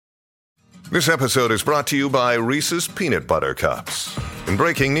This episode is brought to you by Reese's Peanut Butter Cups. In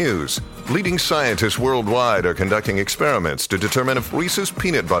breaking news, leading scientists worldwide are conducting experiments to determine if Reese's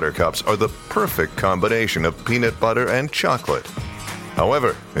Peanut Butter Cups are the perfect combination of peanut butter and chocolate.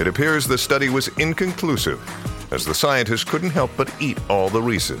 However, it appears the study was inconclusive, as the scientists couldn't help but eat all the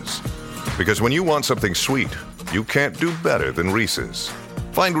Reese's. Because when you want something sweet, you can't do better than Reese's.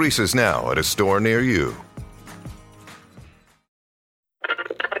 Find Reese's now at a store near you.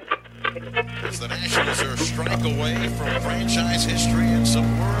 As the Nationals are a strike away from franchise history and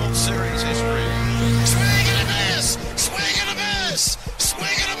some World Series history. Swing and a miss! Swing and a miss!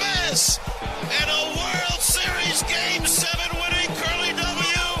 Swing and a miss! And a World Series Game 7 winning Curly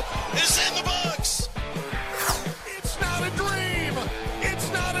W is in the books! It's not a dream! It's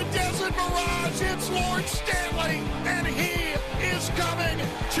not a desert mirage! It's Lord Stanley! And he is coming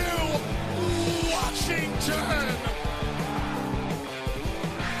to Washington!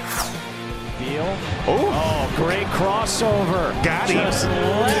 Oh, great crossover. Got him. Just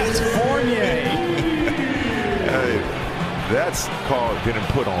left Fournier. That's called getting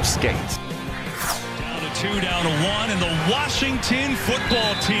put on skates. Down to 2, down to 1, and the Washington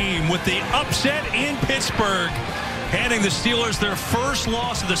football team with the upset in Pittsburgh, handing the Steelers their first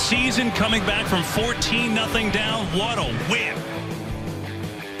loss of the season, coming back from 14-0 down. What a win.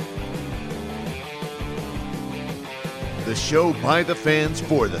 The show by the fans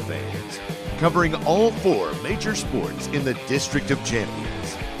for the fans, covering all 4 major sports in the District of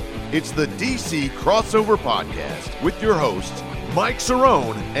Champions. It's the DC Crossover Podcast with your hosts, Mike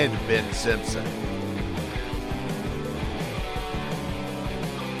Cerrone and Ben Simpson.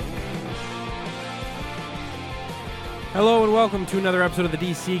 Hello and welcome to another episode of the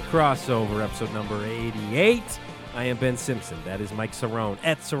DC Crossover, episode number 88. I am Ben Simpson. That is Mike Cerrone,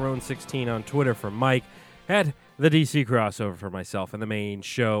 at Cerrone16 on Twitter for Mike, at the DC Crossover for myself and the main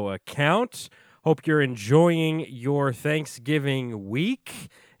show account. Hope you're enjoying your Thanksgiving week.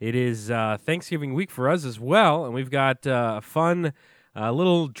 It is Thanksgiving week for us as well, and we've got a fun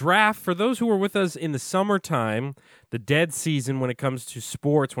little draft for those who were with us in the summertime, the dead season when it comes to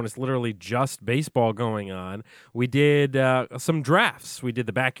sports, when it's literally just baseball going on. We did some drafts. We did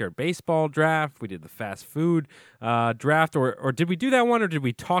the backyard baseball draft. We did the fast food draft, or did we do that one, or did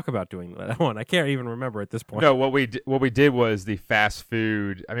we talk about doing that one? I can't even remember at this point. No, what we did was the fast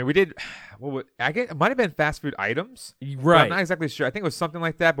food. I mean, we did. I guess it might have been fast food items, right? I'm not exactly sure. I think it was something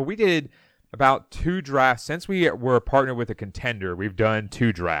like that. But we did about 2 drafts. Since we were partnered with a contender, we've done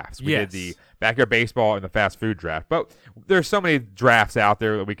 2 drafts. We did the backyard baseball and the fast food draft. But there's so many drafts out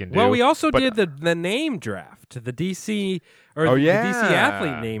there that we can do. Well, we also did the name draft, the DC the DC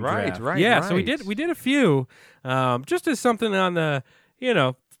athlete name draft. Right. So we did a few, just as something on the,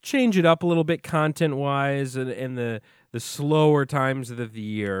 change it up a little bit content wise and the slower times of the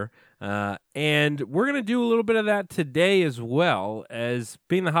year. And we're going to do a little bit of that today as well, as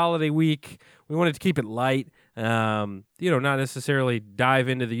being the holiday week. We wanted to keep it light, not necessarily dive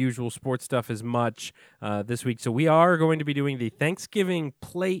into the usual sports stuff as much this week. So we are going to be doing the Thanksgiving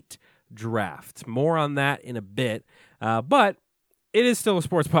plate draft. More on that in a bit. But it is still a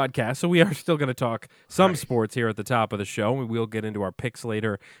sports podcast, so we are still going to talk some sports here at the top of the show. We will get into our picks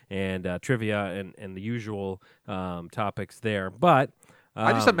later and trivia and the usual topics there. But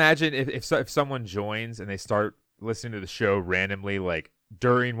I just imagine if someone joins and they start listening to the show randomly, like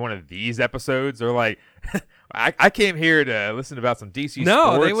during one of these episodes, they're like, I came here to listen about some DC sports.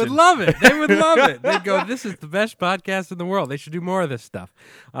 No, they would love it. They would love it. They'd go, this is the best podcast in the world. They should do more of this stuff.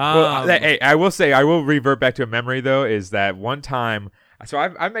 I will say, I will revert back to a memory, though, is that one time, so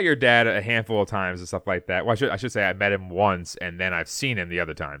I've met your dad a handful of times and stuff like that. Well, I should say I met him once, and then I've seen him the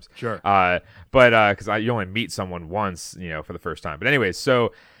other times. Sure. But because you only meet someone once, for the first time. But anyways,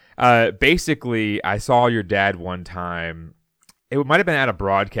 so basically, I saw your dad one time. It might have been at a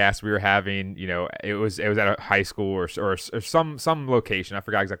broadcast we were having. It was at a high school or some location. I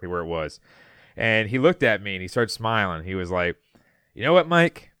forgot exactly where it was. And he looked at me and he started smiling. He was like, "You know what,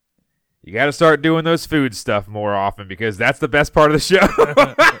 Mike? You got to start doing those food stuff more often because that's the best part of the show."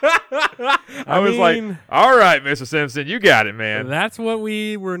 I was like, all right, Mr. Simpson, you got it, man. That's what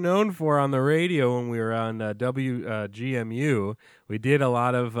we were known for on the radio when we were on WGMU. We did a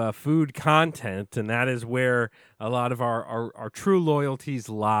lot of food content, and that is where a lot of our true loyalties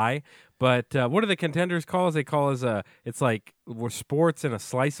lie. But what do the contenders call us? They call us it's like we're sports and a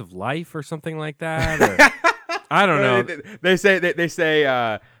slice of life or something like that. Or, I don't know. They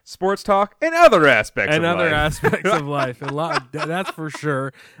say sports talk, and other aspects and of other life. aspects of life. That's for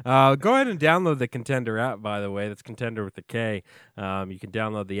sure. Go ahead and download the Contender app, by the way. That's Contender with the K. You can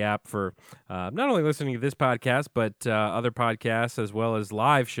download the app for not only listening to this podcast, but other podcasts as well as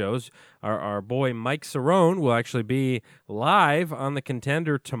live shows. Our boy Mike Cerrone will actually be live on the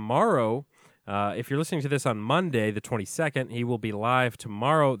Contender tomorrow. If you're listening to this on Monday, the 22nd, he will be live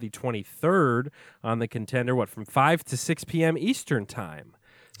tomorrow, the 23rd, on the Contender, from 5 to 6 p.m. Eastern Time.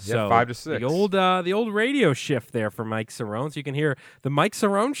 So 5 to 6. The old radio shift there for Mike Cerrone. So you can hear the Mike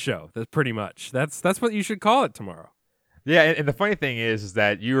Cerrone Show. That's pretty much. That's what you should call it tomorrow. Yeah, and the funny thing is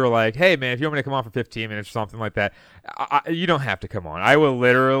that you were like, hey, man, if you want me to come on for 15 minutes or something like that, you don't have to come on. I will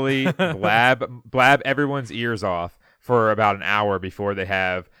literally blab everyone's ears off for about an hour before they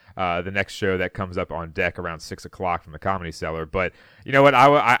have the next show that comes up on deck around 6 o'clock from the Comedy Cellar. But you know what?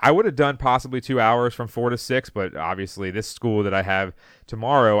 I would have done possibly 2 hours from 4 to 6, but obviously this school that I have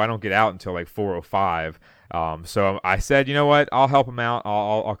tomorrow, I don't get out until like 4:05. So I said, you know what? I'll help him out.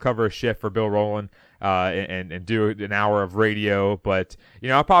 I'll cover a shift for Bill Rowland. And do an hour of radio, but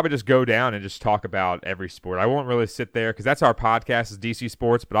I'll probably just go down and just talk about every sport. I won't really sit there because that's our podcast is DC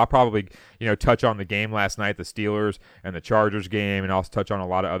Sports, but I'll probably touch on the game last night, the Steelers and the Chargers game, and I'll touch on a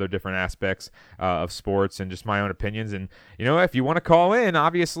lot of other different aspects of sports and just my own opinions. And if you want to call in,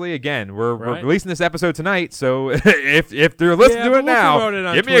 obviously, again, we're releasing this episode tonight, so if they're listening to it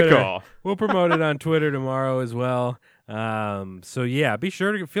now, give me a call. We'll promote it on Twitter tomorrow as well. So yeah, be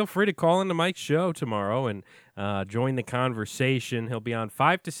sure to feel free to call into Mike's show tomorrow and join the conversation. He'll be on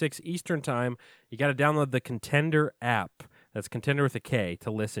 5 to 6 Eastern Time. You got to download the Contender app. That's Contender with a K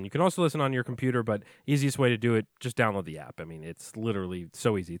to listen. You can also listen on your computer, but easiest way to do it, just download the app. I mean, it's literally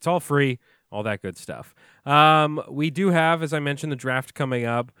so easy. It's all free, all that good stuff. We do have, as I mentioned, the draft coming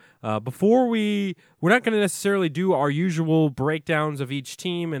up. We're not going to necessarily do our usual breakdowns of each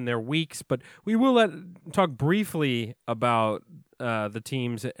team and their weeks, but we will talk briefly about the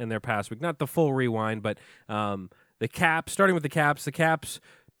teams and their past week. Not the full rewind, but the Caps, starting with the Caps. The Caps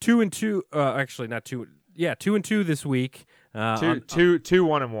 2-2, actually not 2. Yeah, 2-2 this week. 2-1-1.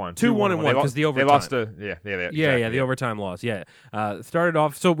 2-1-1 because the overtime. They lost the overtime loss. Yeah, started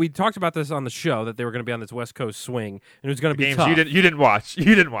off. So we talked about this on the show that they were going to be on this West Coast swing, and it was going to be games tough. You didn't watch.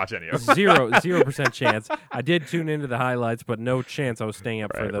 You didn't watch any of them. 0% chance. I did tune into the highlights, but no chance I was staying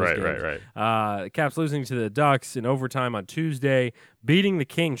up for those games. Right. Caps losing to the Ducks in overtime on Tuesday, beating the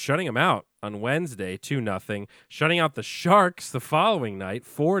Kings, shutting them out on Wednesday 2-0, shutting out the Sharks the following night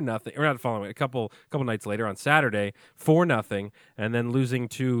 4-0, or not the following, a couple nights later on Saturday 4-0, and then losing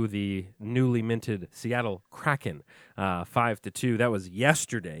to the newly minted Seattle Kraken 5-2. That was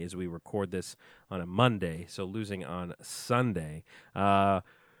yesterday as we record this on a Monday, so losing on Sunday.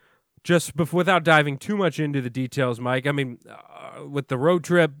 Just without diving too much into the details, Mike, I mean, with the road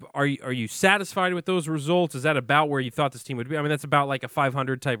trip, are you satisfied with those results? Is that about where you thought this team would be? I mean, that's about like a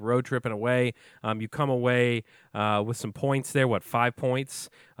 500 type road trip in a way. You come away with some points there, 5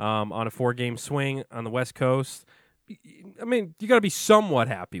 points on a 4-game swing on the West Coast. I mean, you got to be somewhat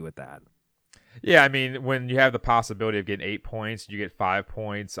happy with that. Yeah, I mean, when you have the possibility of getting 8 points, you get 5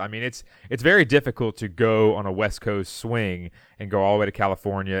 points. I mean, it's very difficult to go on a West Coast swing and go all the way to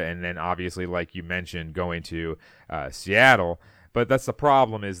California, and then obviously, like you mentioned, going to Seattle. But that's the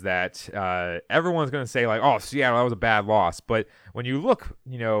problem is that everyone's going to say like, "Oh, Seattle, that was a bad loss." But when you look,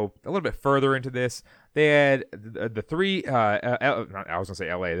 a little bit further into this, they had the three. I was going to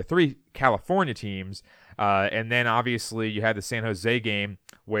say LA, the 3 California teams. And then obviously you had the San Jose game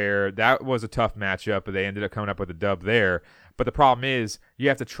where that was a tough matchup, but they ended up coming up with a dub there. But the problem is you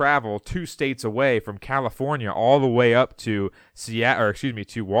have to travel 2 states away from California all the way up to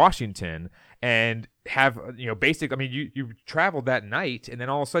to Washington, and have basic. I mean, you traveled that night, and then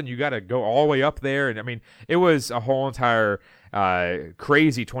all of a sudden you got to go all the way up there, and I mean it was a whole entire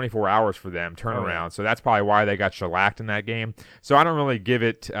crazy 24 hours for them turnaround. Oh, yeah. So that's probably why they got shellacked in that game. So I don't really give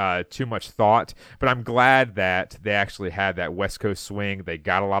it too much thought, but I'm glad that they actually had that West Coast swing. They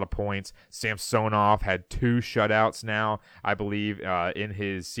got a lot of points. Samsonov had 2 shutouts now, I believe, in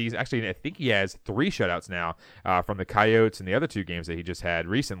his season. Actually, I think he has 3 shutouts now from the Coyotes and the other 2 games that he just had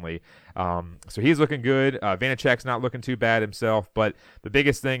recently. So he's looking good. Vanacek's not looking too bad himself, but the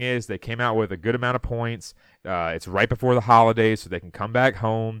biggest thing is they came out with a good amount of points. It's right before the holidays, so they can come back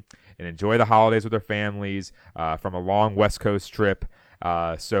home and enjoy the holidays with their families from a long West Coast trip.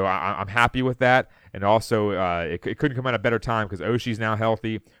 So I'm happy with that. And also, it couldn't come at a better time because Oshie's now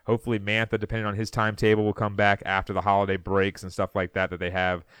healthy. Hopefully, Mantha, depending on his timetable, will come back after the holiday breaks and stuff like that they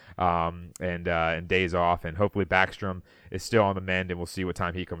have, and days off. And hopefully, Backstrom is still on the mend, and we'll see what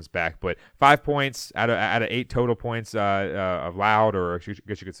time he comes back. But 5 points out of 8 total points allowed, or I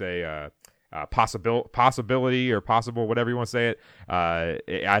guess you could say possibility or possible, whatever you want to say it.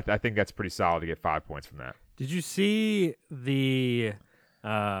 I think that's pretty solid to get 5 points from that. Did you see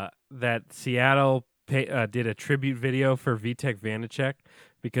that Seattle did a tribute video for Vitek Vanacek?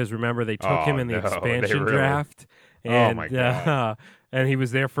 Because remember, they took him in the expansion draft, and my God. And he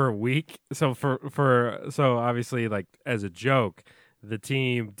was there for a week. So so obviously, like as a joke, the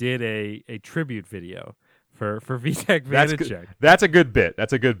team did a tribute video for Vitek Vanacek. That's a good bit.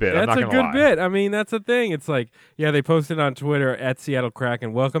 That's a good bit. That's I'm not a gonna good lie. bit. I mean, that's the thing. It's like, yeah, they posted on Twitter at Seattle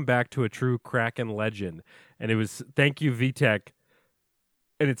Kraken, welcome back to a true Kraken legend. And it was, thank you, Vitek.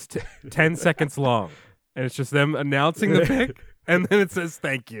 And it's 10 seconds long. And it's just them announcing the pick. And then it says,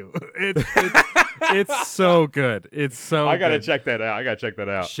 thank you. It's so good. It's so I got to good. check that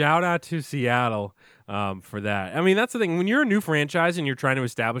out. Shout out to Seattle for that. I mean, that's the thing. When you're a new franchise and you're trying to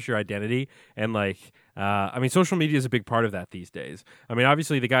establish your identity and I mean, social media is a big part of that these days. I mean,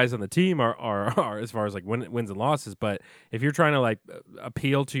 obviously the guys on the team are as far as like wins and losses, but if you're trying to like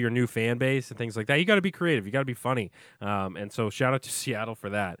appeal to your new fan base and things like that, you got to be creative. You got to be funny. And so shout out to Seattle for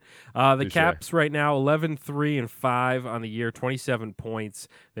that. The Caps right now 11-3-5 on the year, 27 points.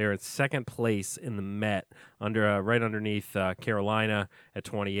 They're in second place in the Met, right underneath Carolina at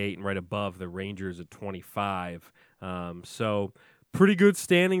 28 and right above the Rangers at 25. So pretty good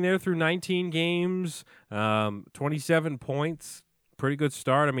standing there through 19 games, 27 points. Pretty good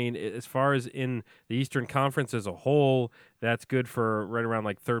start. I mean, as far as in the Eastern Conference as a whole, that's good for right around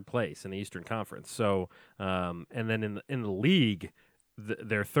like third place in the Eastern Conference. So, and then in the league,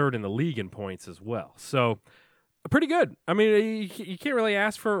 they're third in the league in points as well. So, pretty good. I mean, you can't really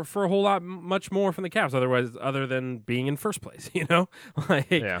ask for a whole lot much more from the Caps, other than being in first place. You know,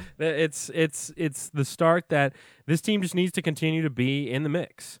 it's the start that this team just needs to continue to be in the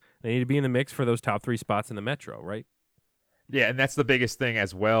mix. They need to be in the mix for those top 3 spots in the Metro, right? Yeah, and that's the biggest thing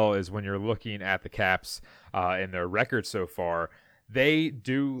as well, is when you're looking at the Caps and their record so far. They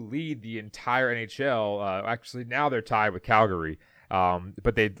do lead the entire NHL. Actually, now they're tied with Calgary.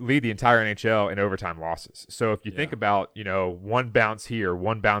 But they lead the entire NHL in overtime losses. So if you think about, one bounce here,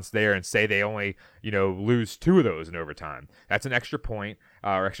 one bounce there, and say they only, lose 2 of those in overtime, that's an extra point,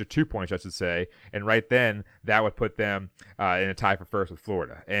 or extra 2 points, I should say. And right then, that would put them in a tie for first with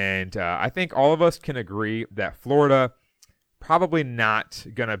Florida. And I think all of us can agree that Florida probably not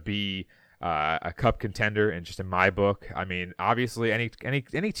going to be a cup contender, and just in my book. I mean, obviously,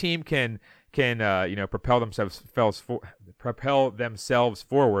 any team can propel themselves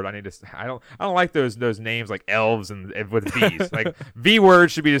forward. I don't like those names like elves and with V's. Like V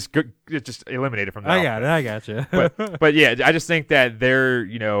words should be just eliminated from that. I got you. but yeah, I just think that they're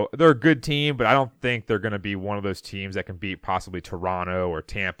a good team, but I don't think they're going to be one of those teams that can beat possibly Toronto or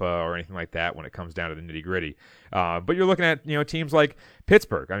Tampa or anything like that when it comes down to the nitty gritty. But you're looking at teams like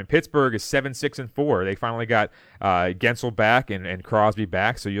Pittsburgh. I mean, Pittsburgh is 7-6-4. They finally got Gensel back and Crosby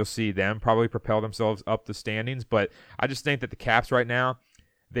back, so you'll see them probably propel themselves up the standings. But I just think that the Caps right now,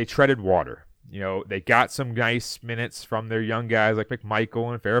 they treaded water. They got some nice minutes from their young guys like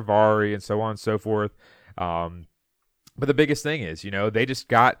McMichael and Faravari and so on and so forth. But the biggest thing is, they just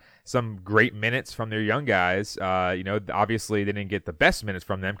got some great minutes from their young guys. Obviously they didn't get the best minutes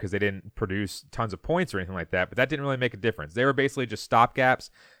from them because they didn't produce tons of points or anything like that, but that didn't really make a difference. They were basically just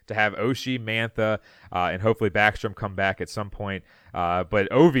stopgaps to have Oshie, Mantha, and hopefully Backstrom come back at some point. But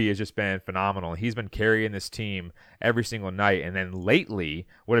Ovi has just been phenomenal. He's been carrying this team every single night. And then lately,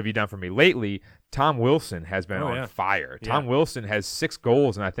 what have you done for me? Lately, Tom Wilson has been on fire. Tom Wilson has 6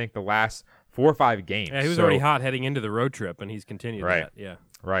 goals in, I think, the last 4 or 5 games. Yeah, he was already hot heading into the road trip, and he's continued that. Yeah.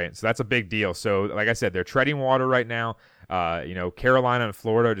 Right. So that's a big deal. So, like I said, they're treading water right now. Carolina and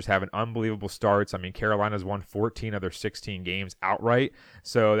Florida just having unbelievable starts. I mean, Carolina's won 14 of their 16 games outright,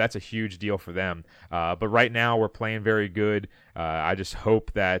 so that's a huge deal for them. But right now, we're playing very good. I just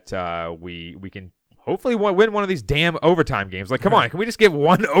hope that we can hopefully win one of these damn overtime games. Like, come on, can we just get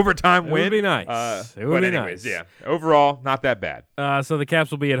one overtime win? It would be nice. It would be nice. Yeah. Overall, not that bad. So the Caps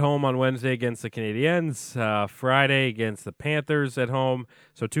will be at home on Wednesday against the Canadiens, Friday against the Panthers at home.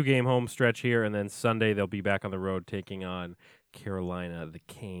 So 2-game home stretch here, and then Sunday they'll be back on the road taking on Carolina, the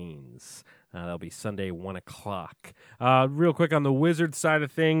Canes. That'll be Sunday, 1 o'clock. Real quick on the Wizards side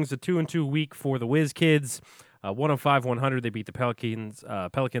of things, a 2-2 week for the Wiz Kids. 105-100, they beat the Pelicans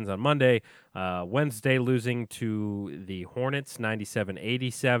on Monday. Wednesday, losing to the Hornets,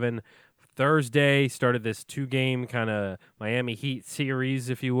 97-87. Thursday started this 2-game kind of Miami Heat series,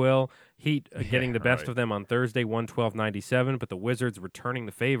 if you will. Heat getting the best of them on Thursday, 112-97, but the Wizards returning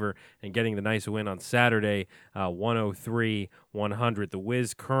the favor and getting the nice win on Saturday, 103-100. The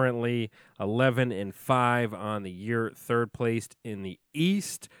Wiz currently 11-5 on the year, third placed in the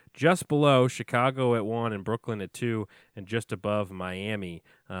East, just below Chicago at 1 and Brooklyn at 2, and just above Miami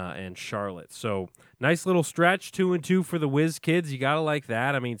and Charlotte. So nice little stretch, 2-2 for the Wiz kids. You gotta like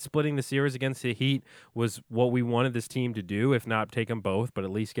that. I mean, splitting the series against the Heat was what we wanted this team to do. If not take them both, but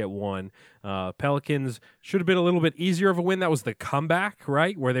at least get one. Pelicans should have been a little bit easier of a win. That was the comeback,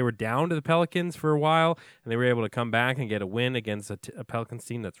 right, where they were down to the Pelicans for a while, and they were able to come back and get a win against a Pelicans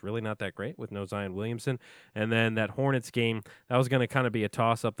team that's really not that great with no Zion Williamson. And then that Hornets game, that was going to kind of be a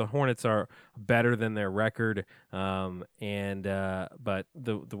toss-up. The Hornets are better than their record, but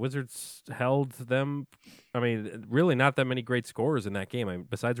the Wizards held them. I mean, really not that many great scorers in that game. I mean,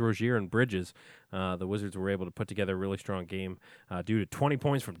 besides Rozier and Bridges, the Wizards were able to put together a really strong game due to 20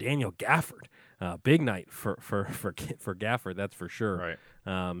 points from Daniel Gafford. Big night for Gafford, that's for sure.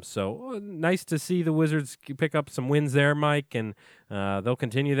 Right. So nice to see the Wizards pick up some wins there, Mike, and they'll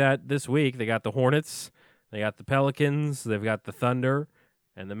continue that this week. They got the Hornets, they got the Pelicans, they've got the Thunder,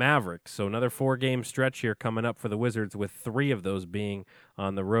 and the Mavericks. So another 4-game stretch here coming up for the Wizards, with 3 of those being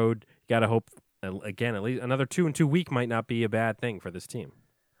on the road. Got to hope, again, at least another 2-2 week might not be a bad thing for this team.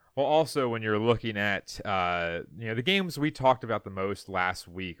 Well, also when you're looking at the games we talked about the most last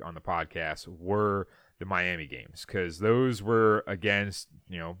week on the podcast were the Miami games, because those were against,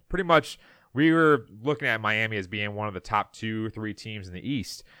 pretty much we were looking at Miami as being one of the top 2-3 teams in the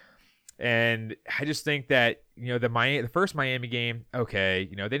East. And I just think that, the first Miami game, okay,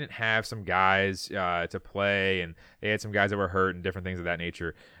 they didn't have some guys to play, and they had some guys that were hurt and different things of that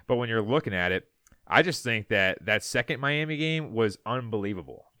nature. But when you're looking at it, I just think that second Miami game was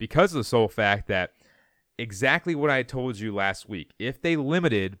unbelievable because of the sole fact that exactly what I told you last week. If they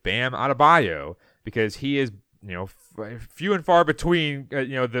limited Bam Adebayo, because he is, few and far between,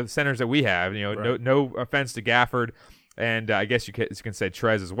 the centers that we have, right. no offense to Gafford, and I guess you can say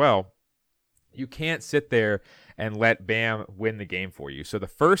Trez as well. You can't sit there and let Bam win the game for you. So the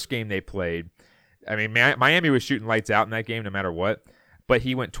first game they played, I mean, Miami was shooting lights out in that game no matter what, but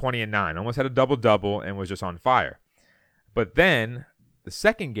he went 20-9, almost had a double-double, and was just on fire. But then the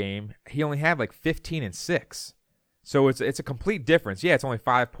second game, he only had like 15-6. So it's a complete difference. Yeah, it's only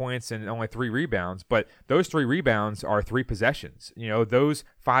 5 points and only 3 rebounds, but those 3 rebounds are 3 possessions. Those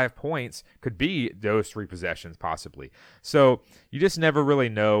 5 points could be those 3 possessions possibly. So you just never really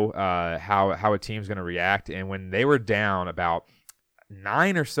know how a team's going to react. And when they were down about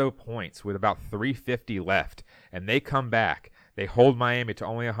 9 or so points with about 3:50 left, and they come back, they hold Miami to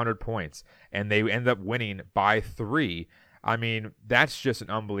only 100 points, and they end up winning by 3. I mean, that's just an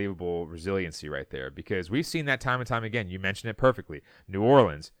unbelievable resiliency right there, because we've seen that time and time again. You mentioned it perfectly. New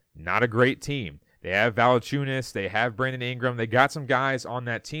Orleans, not a great team. They have Valanciunas, they have Brandon Ingram. They got some guys on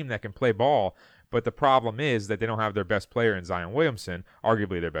that team that can play ball, but the problem is that they don't have their best player in Zion Williamson,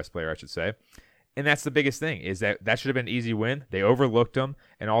 arguably their best player, I should say. And that's the biggest thing, is that should have been an easy win. They overlooked them,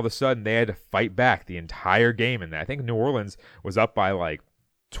 and all of a sudden they had to fight back the entire game in that. I think New Orleans was up by like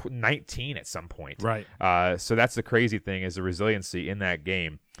 19 at some point. Right. So that's the crazy thing, is the resiliency in that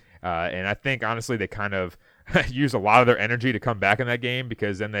game. And I think, honestly, they kind of used a lot of their energy to come back in that game,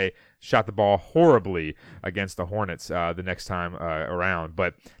 because then they shot the ball horribly against the Hornets the next time around.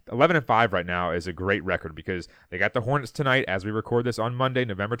 But 11-5 right now is a great record, because they got the Hornets tonight as we record this on Monday,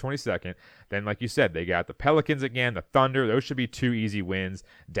 November 22nd. Then, like you said, they got the Pelicans again, the Thunder. Those should be 2 easy wins.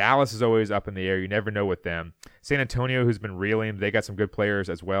 Dallas is always up in the air. You never know with them. San Antonio, who's been reeling, they got some good players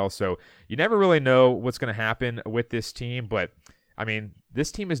as well. So you never really know what's going to happen with this team, but I mean,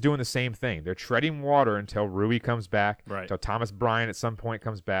 this team is doing the same thing. They're treading water until Rui comes back, right, until Thomas Bryant at some point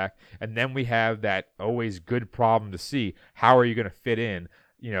comes back, and then we have that always good problem to see. How are you going to fit in,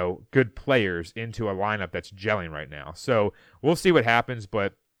 good players into a lineup that's gelling right now? So we'll see what happens,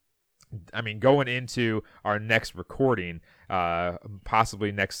 but I mean, going into our next recording,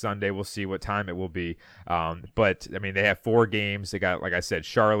 possibly next Sunday, we'll see what time it will be. But I mean, they have 4 games. They got, like I said,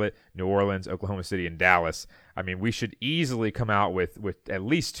 Charlotte, New Orleans, Oklahoma City, and Dallas. I mean, we should easily come out with at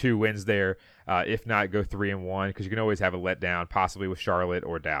least 2 wins there, if not go 3-1, because you can always have a letdown, possibly with Charlotte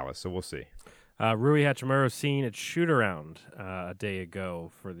or Dallas. So we'll see. Rui Hachimura seen at shoot-around a day ago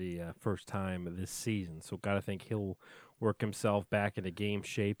for the first time this season. So got to think he'll work himself back into game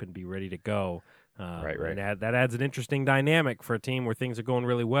shape and be ready to go. Right. And that adds an interesting dynamic for a team where things are going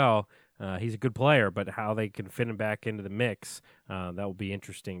really well. He's a good player, but how they can fit him back into the mix, that will be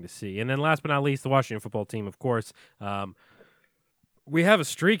interesting to see. And then last but not least, the Washington football team, of course. We have a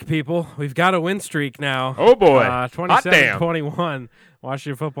streak, people. We've got a win streak now. Oh, boy. 27-21.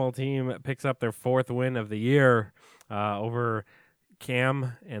 Washington football team picks up their 4th win of the year over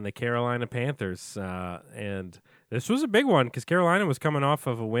Cam and the Carolina Panthers. And this was a big one because Carolina was coming off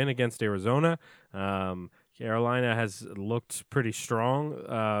of a win against Arizona. Carolina has looked pretty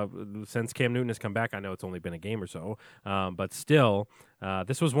strong since Cam Newton has come back. I know it's only been a game or so, but still,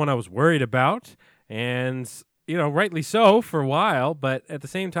 this was one I was worried about. And rightly so for a while, but at the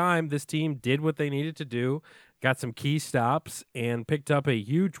same time, this team did what they needed to do, got some key stops, and picked up a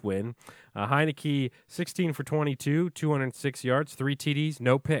huge win. Heineke, 16 for 22, 206 yards, 3 TDs,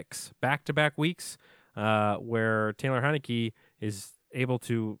 no picks. Back-to-back weeks where Taylor Heineke is able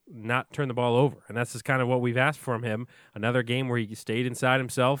to not turn the ball over, and that's just kind of what we've asked from him. Another game where he stayed inside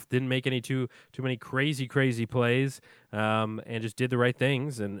himself, didn't make any too many crazy plays, and just did the right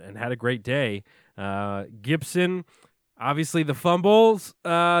things and had a great day. Gibson, obviously the fumbles,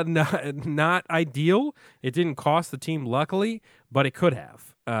 not ideal. It didn't cost the team, luckily, but it could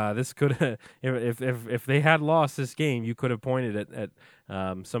have. This could if they had lost this game, you could have pointed at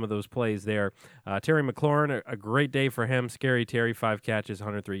some of those plays there. Terry McLaurin, a great day for him. Scary Terry, 5 catches,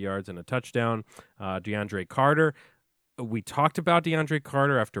 103 yards, and a touchdown. DeAndre Carter. We talked about DeAndre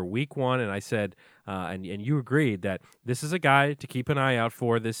Carter after week 1, and I said, and you agreed that this is a guy to keep an eye out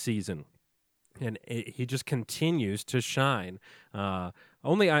for this season. And he just continues to shine. It's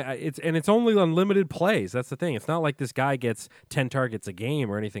only on limited plays. That's the thing. It's not like this guy gets 10 targets a game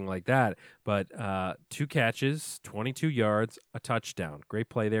or anything like that. But 2 catches, 22 yards, a touchdown. Great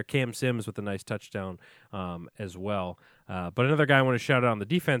play there. Cam Sims with a nice touchdown as well. But another guy I want to shout out on the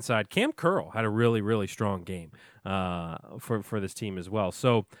defense side, Cam Curl had a really, really strong game for this team as well.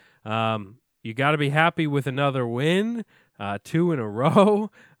 So you got to be happy with another win. 2 in a row,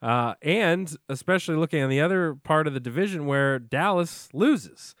 and especially looking on the other part of the division where Dallas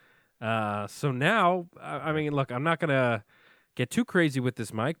loses. So now, I mean, look, I'm not going to get too crazy with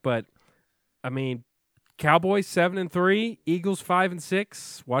this, Mike, but, I mean, Cowboys 7-3, Eagles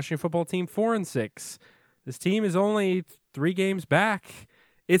 5-6, Washington football team 4-6. This team is only 3 games back.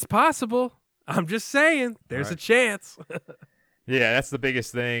 It's possible. I'm just saying, there's a chance. Yeah, that's the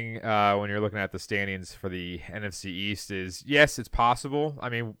biggest thing when you're looking at the standings for the NFC East is, yes, it's possible. I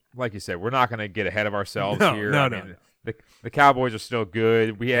mean, like you said, we're not going to get ahead of ourselves here. No. The Cowboys are still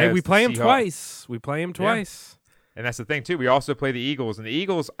good. We play them twice. And that's the thing, too. We also play the Eagles. And the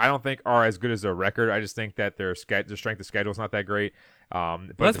Eagles, I don't think, are as good as their record. I just think that their strength of schedule is not that great. But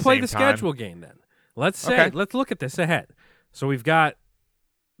let's play the schedule game then. Let's look at this ahead. So we've got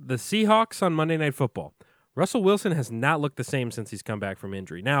the Seahawks on Monday Night Football. Russell Wilson has not looked the same since he's come back from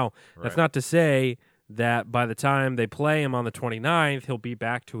injury. Now, that's not to say that by the time they play him on the 29th, he'll be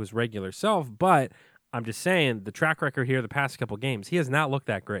back to his regular self, but I'm just saying the track record here the past couple games, he has not looked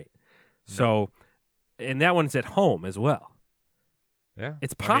that great. No. So, and that one's at home as well. Yeah.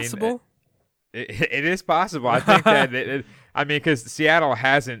 It's possible. It is possible. I think that because Seattle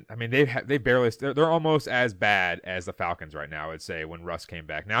hasn't. I mean, they're almost as bad as the Falcons right now, I would say, when Russ came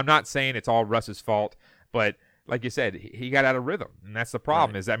back. Now, I'm not saying it's all Russ's fault. But like you said, he got out of rhythm, and that's the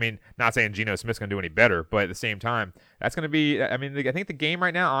problem. Right. Not saying Geno Smith's going to do any better, but at the same time, that's going to be. I think the game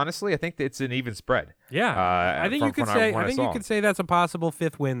right now, honestly, I think it's an even spread. Yeah, I think you could say that's a possible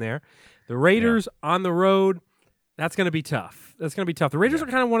 5th win there. The Raiders on the road, that's going to be tough. The Raiders are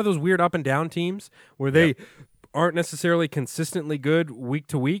kind of one of those weird up and down teams where they aren't necessarily consistently good week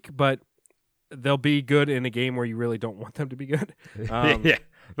to week, but they'll be good in a game where you really don't want them to be good. Yeah.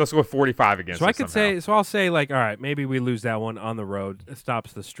 They'll score 45 against us. I'll say, all right, maybe we lose that one on the road. It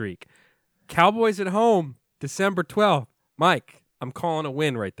stops the streak. Cowboys at home, December 12th. Mike, I'm calling a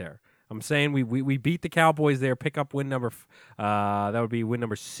win right there. I'm saying we beat the Cowboys there, pick up win number, that would be win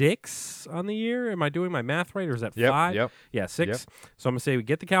number 6 on the year. Am I doing my math right, or is that 5? Yep. Yeah, 6. Yep. So I'm going to say we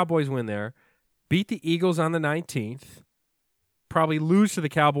get the Cowboys win there, beat the Eagles on the 19th, probably lose to the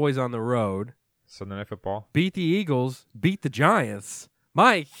Cowboys on the road. Sunday Night Football. Beat the Eagles, beat the Giants.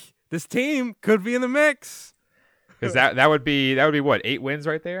 Mike, this team could be in the mix. Because that would be what, 8 wins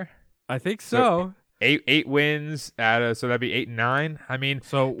right there? I think so. 8 wins so that'd be 8 and 9. I mean,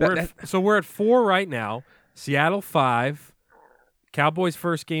 we're at 4 right now. Seattle 5, Cowboys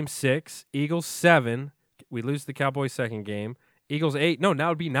first game 6, Eagles 7. We lose the Cowboys second game. Eagles 8. No, now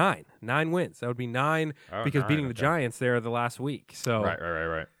it would be 9. 9 wins. That would be 9 because beating the Giants there the last week. So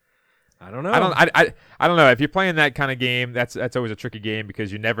right. I don't know. I don't know. If you're playing that kind of game, that's always a tricky game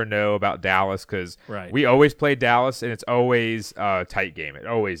because you never know about Dallas because we always play Dallas and it's always a tight game. It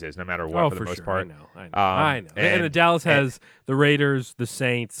always is, no matter what, for the most part. I know. And Dallas has the Raiders, the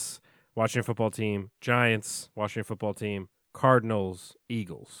Saints, Washington football team, Giants, Washington football team, Cardinals,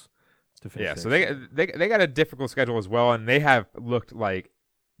 Eagles. To finish. Yeah, so they got a difficult schedule as well, and they have looked like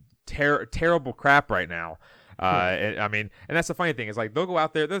terrible crap right now. And that's the funny thing is like they'll go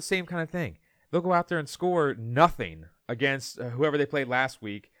out there, they're the same kind of thing. They'll go out there and score nothing against whoever they played last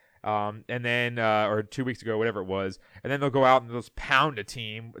week, and then or 2 weeks ago, whatever it was, and then they'll go out and they'll just pound a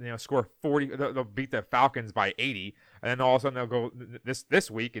team, score 40. They'll beat the Falcons by 80, and then all of a sudden they'll go this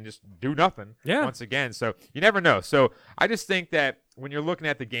week and just do nothing once again. So you never know. So I just think that when you're looking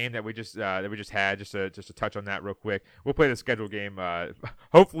at the game that we just had, just to touch on that real quick, we'll play the schedule game.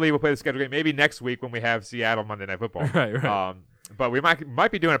 Hopefully, we'll play the schedule game maybe next week when we have Seattle Monday Night Football. Right. But we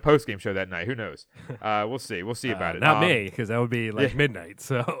might be doing a post game show that night. Who knows? We'll see. We'll see about it. Not me, because that would be like midnight.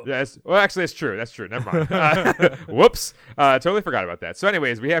 So yes. Well, actually, that's true. That's true. Never mind. Whoops. Totally forgot about that. So,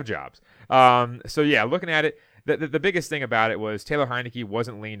 anyways, we have jobs. So yeah, looking at it. The biggest thing about it was Taylor Heineke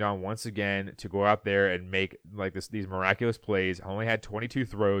wasn't leaned on once again to go out there and make like these miraculous plays. Only had 22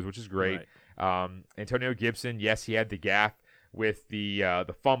 throws, which is great. Right. Antonio Gibson, yes, he had the gaffe with the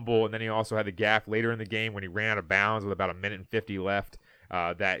fumble, and then he also had the gaffe later in the game when he ran out of bounds with about 1:50 left.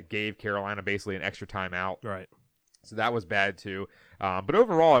 That gave Carolina basically an extra timeout. Right. So that was bad too. But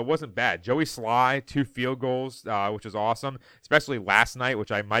overall, it wasn't bad. Joey Sly, 2 field goals, which is awesome, especially last night,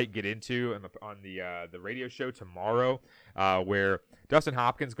 which I might get into on the radio show tomorrow, where Dustin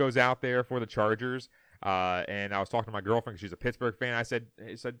Hopkins goes out there for the Chargers. And I was talking to my girlfriend because she's a Pittsburgh fan.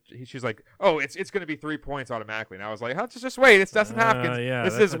 She's like, oh, it's going to be 3 points automatically. And I was like, just wait. It's Dustin Hopkins.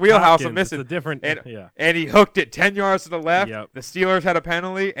 This is wheelhouse. I'm missing. It's a different, and he hooked it 10 yards to the left. Yep. The Steelers had a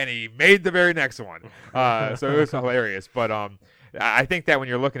penalty, and he made the very next one. So it was hilarious. But I think that when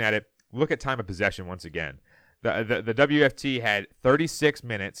you're looking at it, look at time of possession once again. The WFT had 36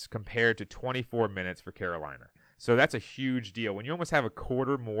 minutes compared to 24 minutes for Carolina. So that's a huge deal. When you almost have a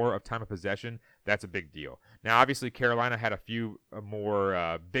quarter more of time of possession, that's a big deal. Now, obviously, Carolina had a few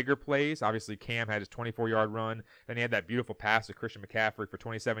more bigger plays. Obviously, Cam had his 24-yard run. Then he had that beautiful pass to Christian McCaffrey for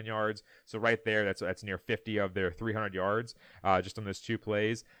 27 yards. So right there, that's near 50 of their 300 yards just on those 2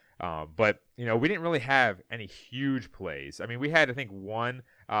 plays. But, we didn't really have any huge plays. I mean, we had, I think, one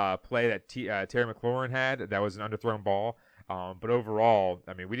play that Terry McLaurin had that was an underthrown ball. But overall,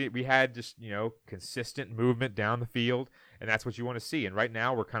 I mean, we had just, consistent movement down the field, and that's what you want to see. And right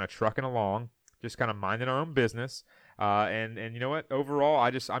now we're kind of trucking along, just kind of minding our own business. And you know what? Overall,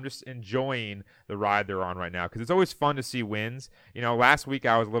 I'm just enjoying the ride they're on right now because it's always fun to see wins. Last week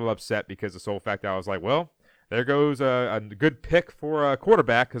I was a little upset because the sole fact that I was like, well, there goes a good pick for a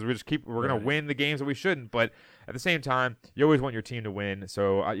quarterback because we're going to win the games that we shouldn't. But at the same time, you always want your team to win.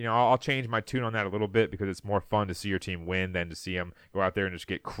 So, I'll change my tune on that a little bit because it's more fun to see your team win than to see them go out there and just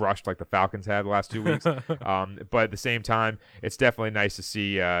get crushed like the Falcons had the last 2 weeks. But at the same time, it's definitely nice to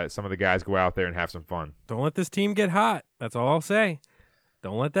see some of the guys go out there and have some fun. Don't let this team get hot. That's all I'll say.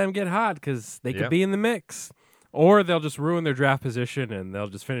 Don't let them get hot because they could be in the mix. Or they'll just ruin their draft position and they'll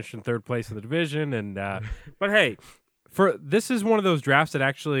just finish in 3rd place in the division. And but hey, this is one of those drafts that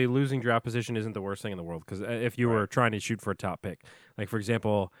actually losing draft position isn't the worst thing in the world. Because if you were trying to shoot for a top pick, like for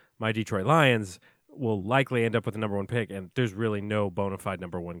example, my Detroit Lions will likely end up with the number 1 pick, and there's really no bona fide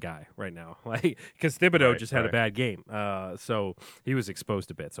number 1 guy right now. Like because Thibodeau just had a bad game, so he was exposed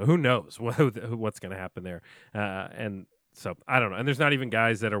a bit. So who knows what's going to happen there? And so I don't know. And there's not even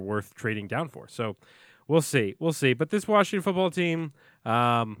guys that are worth trading down for. So. We'll see. But this Washington football team,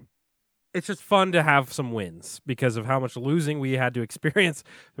 it's just fun to have some wins because of how much losing we had to experience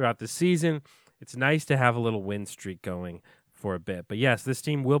throughout the season. It's nice to have a little win streak going for a bit. But yes, this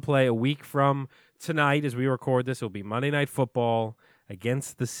team will play a week from tonight as we record this. It'll be Monday Night Football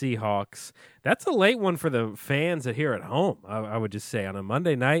against the Seahawks. That's a late one for the fans here at home, I would just say. On a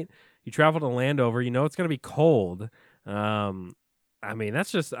Monday night, you travel to Landover, it's going to be cold. I mean,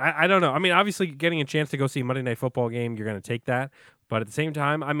 that's just, I don't know. I mean, obviously getting a chance to go see a Monday Night Football game, you're going to take that. But at the same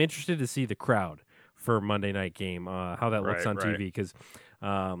time, I'm interested to see the crowd for a Monday night game, how that looks on TV. Because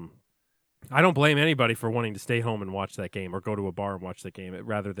I don't blame anybody for wanting to stay home and watch that game or go to a bar and watch that game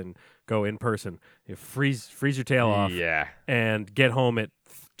rather than go in person. Freeze your tail off and get home at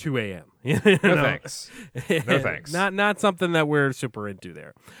 2 a.m. No thanks. No thanks. Not something that we're super into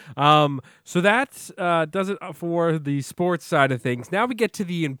there. So that does it for the sports side of things. Now we get to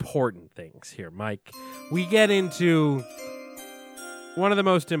the important things here, Mike. We get into one of the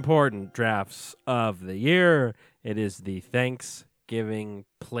most important drafts of the year. It is the Thanksgiving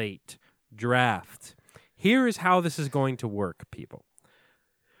plate draft. Here is how this is going to work, people.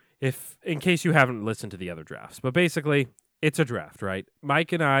 In case you haven't listened to the other drafts. But basically, it's a draft, right?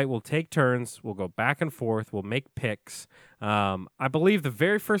 Mike and I will take turns. We'll go back and forth. We'll make picks. I believe the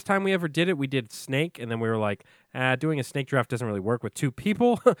very first time we ever did it, we did snake, and then we were like, doing a snake draft doesn't really work with 2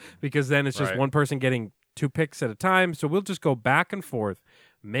 people because then it's just one person getting 2 picks at a time. So we'll just go back and forth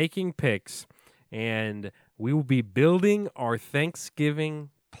making picks, and we will be building our Thanksgiving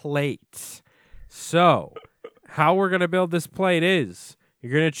plate. So how we're going to build this plate is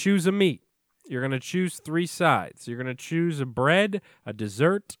you're going to choose a meat. You're going to choose 3 sides. You're going to choose a bread, a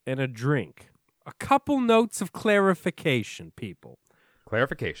dessert, and a drink. A couple notes of clarification, people.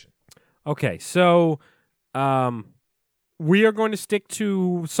 Clarification. Okay, so we are going to stick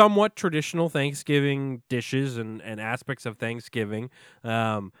to somewhat traditional Thanksgiving dishes and aspects of Thanksgiving,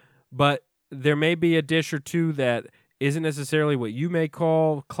 but there may be a dish or two that isn't necessarily what you may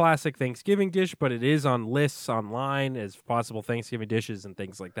call classic Thanksgiving dish, but it is on lists online as possible Thanksgiving dishes and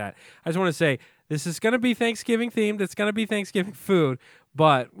things like that. I just want to say this is going to be Thanksgiving themed. It's going to be Thanksgiving food,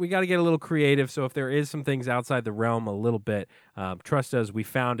 but we got to get a little creative. So if there is some things outside the realm a little bit, trust us, we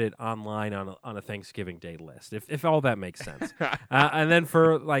found it online on a Thanksgiving Day list, if all that makes sense. And then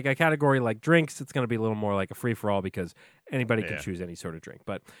for like a category like drinks, it's going to be a little more like a free-for-all because anybody can choose any sort of drink.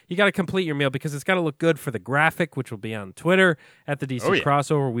 But you got to complete your meal because it's got to look good for the graphic, which will be on Twitter at the DC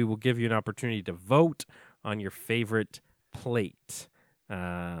Crossover. We will give you an opportunity to vote on your favorite plate.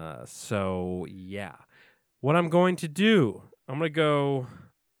 So, yeah. What I'm going to do, I'm going to go...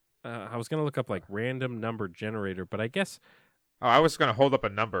 I was going to look up like random number generator, but I guess... Oh, I was going to hold up a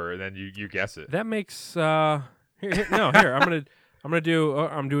number and then you guess it. That makes... Here, I'm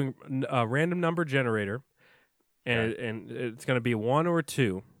doing a random number generator. And it's going to be 1 or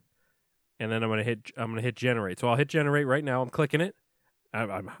 2, and then I'm going to hit generate. So I'll hit generate right now. I'm clicking it.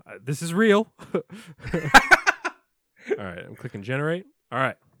 This is real. All right, I'm clicking generate. All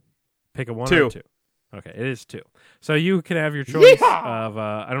right, pick a 1 2. or 2. Okay, it is 2. So you can have your choice of.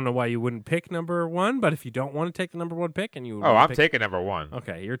 I don't know why you wouldn't pick number 1, but if you don't want to take the number 1 pick, and you I'm taking number 1.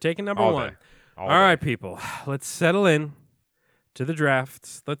 Okay, you're taking number All 1. day. All right, people, let's settle in to the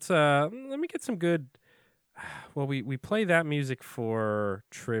drafts. Let me get some good. Well, we play that music for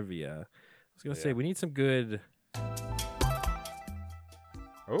trivia. I was going to say, we need some good...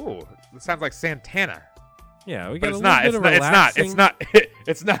 Oh, it sounds like Santana. Yeah, we but got it's a not. little bit of relaxing...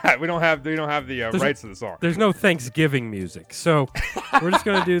 It's not. We don't have the rights to the song. There's no Thanksgiving music, so we're just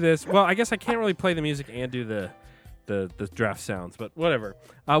going to do this. Well, I guess I can't really play the music and do the draft sounds, but whatever.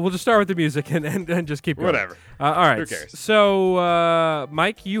 We'll just start with the music and just keep going. Whatever. All right. Who cares? So,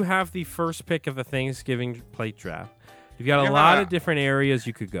 Mike, you have the first pick of the Thanksgiving plate draft. You've got a lot of different areas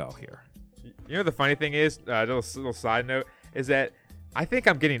you could go here. You know, the funny thing is, little side note, is that I think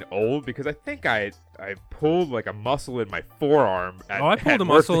I'm getting old because I think I pulled like a muscle in my forearm. I pulled a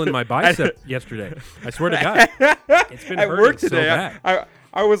muscle in my bicep yesterday. I swear to God. It's been hurting work today. so bad.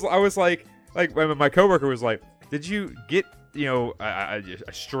 I was like when my coworker was like, "Did you get a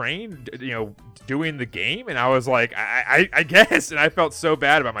strain doing the game?" And I was like, I guess. And I felt so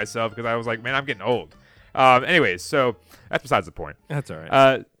bad about myself because I was like, man, I'm getting old. Anyways, so that's besides the point. That's all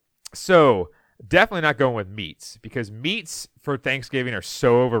right. So definitely not going with meats because meats for Thanksgiving are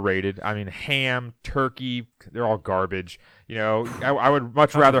so overrated. I mean, ham, turkey, they're all garbage. I would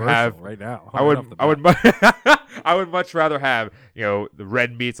much rather have right now. I would much rather have the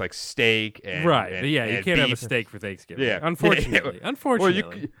red meats like steak and right. You and can't beef. have a steak for Thanksgiving. Yeah, unfortunately. Well, you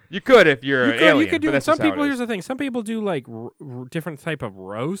could if you're an alien. You could do. But Some people. Here's the thing. Some people do like different type of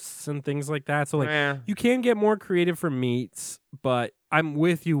roasts and things like that. So you can get more creative for meats. But I'm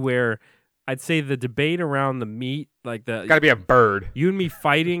with you where I'd say the debate around the meat, like got to be a bird. You and me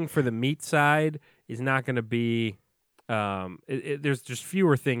fighting for the meat side is not going to be. There's just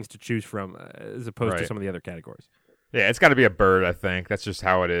fewer things to choose from as opposed to some of the other categories. Yeah, it's got to be a bird, I think. That's just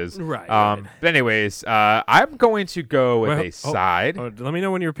how it is. Right. But anyways, I'm going to go with a side. Let me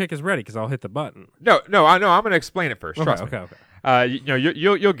know when your pick is ready because I'll hit the button. No, I know. I'm going to explain it first. Trust me. Okay.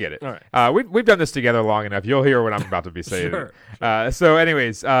 You'll get it. All right. We've done this together long enough. You'll hear what I'm about to be saying. Sure. So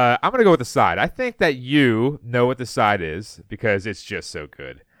anyways, I'm going to go with the side. I think that you know what the side is because it's just so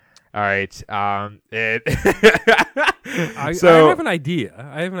good. All right. I have an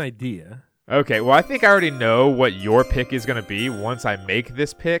idea. Okay. Well, I think I already know what your pick is going to be once I make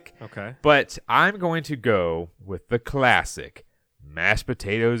this pick. Okay. But I'm going to go with the classic mashed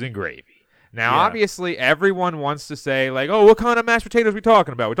potatoes and gravy. Now, obviously, everyone wants to say, like, oh, what kind of mashed potatoes are we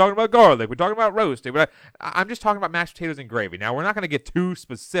talking about? We're talking about garlic. We're talking about roasted. I'm just talking about mashed potatoes and gravy. Now, we're not going to get too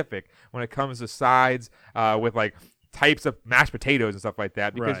specific when it comes to sides with, like, types of mashed potatoes and stuff like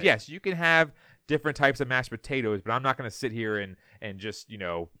that. Because Right. yes, you can have different types of mashed potatoes, but I'm not going to sit here and just,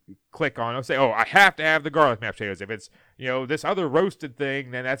 click on or say, oh, I have to have the garlic mashed potatoes. If it's, this other roasted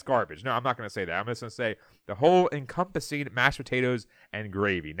thing, then that's garbage. No, I'm not going to say that. I'm just going to say the whole encompassing mashed potatoes and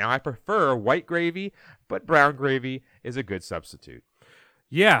gravy. Now, I prefer white gravy, but brown gravy is a good substitute.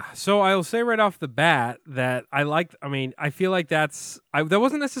 Yeah, so I'll say right off the bat that I feel like that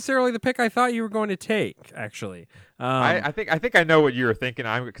wasn't necessarily the pick I thought you were going to take, actually. I think I know what you were thinking,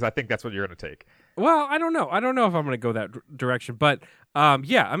 because I think that's what you're going to take. Well, I don't know. I don't know if I'm going to go that direction, but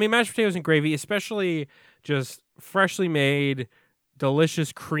mashed potatoes and gravy, especially just freshly made,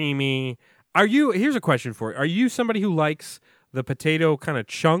 delicious, creamy. Here's a question for you. Are you somebody who likes the potato kind of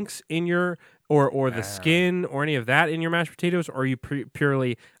chunks in your or the skin or any of that in your mashed potatoes, or are you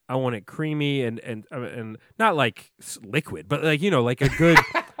purely I want it creamy and not like liquid, but like like a good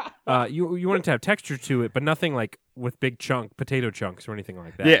you want it to have texture to it, but nothing like with big potato chunks or anything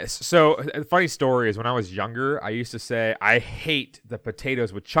like that. Yes. So a funny story is when I was younger, I used to say I hate the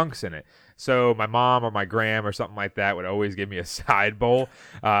potatoes with chunks in it. So my mom or my gram or something like that would always give me a side bowl,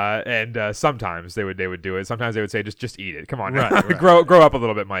 and sometimes they would do it. Sometimes they would say just eat it. Come on, right. grow up a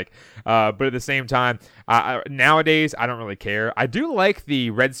little bit, Mike. But at the same time, nowadays I don't really care. I do like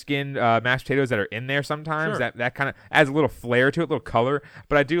the red skin mashed potatoes that are in there sometimes. Sure. That kind of adds a little flair to it, a little color.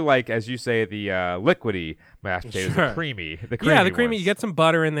 But I do like, as you say, the liquidy mashed potatoes, Sure. the creamy. The creamy. Ones. You get some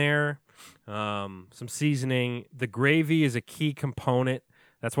butter in there, some seasoning. The gravy is a key component.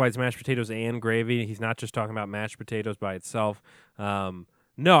 That's why it's mashed potatoes and gravy. He's not just talking about mashed potatoes by itself. No,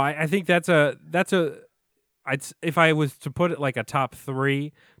 I think that's a. If I was to put it like a top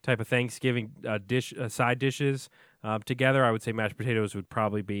 3 type of Thanksgiving side dishes together, I would say mashed potatoes would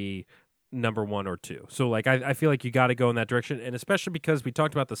probably be number 1 or 2. So like I feel like you got to go in that direction, and especially because we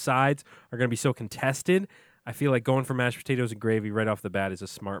talked about the sides are going to be so contested. I feel like going for mashed potatoes and gravy right off the bat is a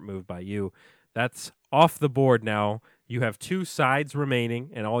smart move by you. That's off the board now. You have 2 sides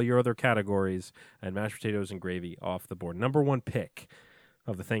remaining in all your other categories, and mashed potatoes and gravy off the board. Number 1 pick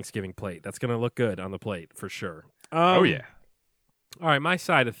of the Thanksgiving plate. That's going to look good on the plate for sure. Oh, yeah. All right, my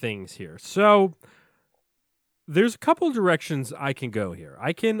side of things here. So there's a couple directions I can go here.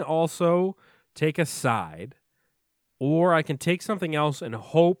 I can also take a side, or I can take something else and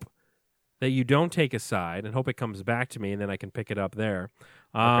hope that you don't take a side and hope it comes back to me, and then I can pick it up there.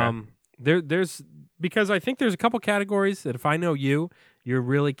 Okay. There's because I think there's a couple categories that if I know you're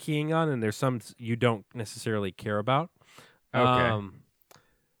really keying on, and there's some you don't necessarily care about. Okay.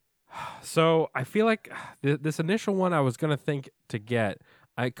 So I feel like this initial one I was going to think to get,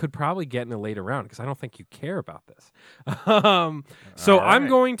 I could probably get in a later round because I don't think you care about this. So I'm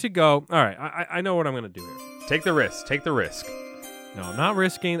going to go. All right, I know what I'm going to do here. Take the risk. No, I'm not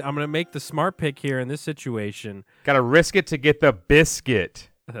risking. I'm going to make the smart pick here in this situation. Got to risk it to get the biscuit.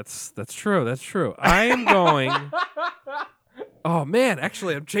 That's true. That's true. I am going. Oh man,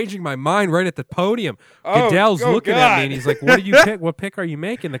 actually, I'm changing my mind right at the podium. Goodell's looking at me and he's like, "What do you pick? What pick are you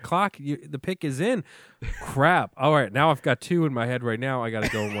making? The clock, the pick is in." Crap! All right, now I've got 2 in my head right now. I got to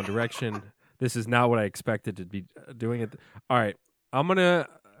go in one direction. This is not what I expected to be doing. It. All right, I'm gonna.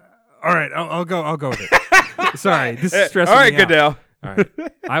 All right, I'll go. I'll go with it. Sorry, this is stressing me out. All right, Goodell. All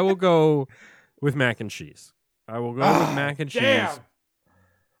right, I will go with mac and cheese. I will go with mac and cheese.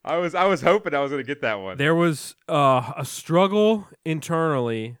 I was hoping I was going to get that one. There was a struggle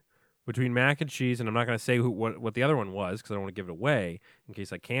internally between mac and cheese, and I'm not going to say what the other one was because I don't want to give it away in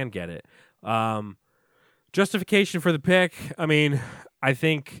case I can get it. Justification for the pick, I mean, I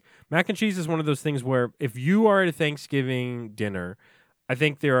think mac and cheese is one of those things where if you are at a Thanksgiving dinner, I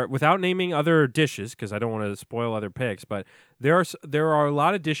think there are, without naming other dishes, because I don't want to spoil other picks, but there are a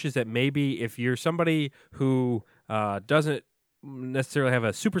lot of dishes that maybe if you're somebody who doesn't necessarily have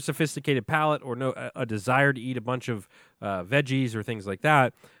a super sophisticated palate or a desire to eat a bunch of veggies or things like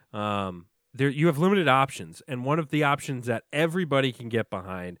that, you have limited options, and one of the options that everybody can get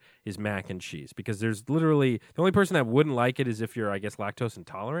behind is mac and cheese, because there's literally the only person that wouldn't like it is if you're, I guess, lactose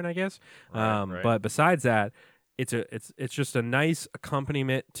intolerant, I guess. Right. But besides that, it's just a nice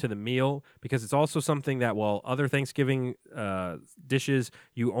accompaniment to the meal, because it's also something that while other Thanksgiving dishes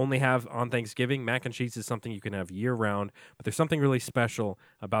you only have on Thanksgiving, mac and cheese is something you can have year round. But there's something really special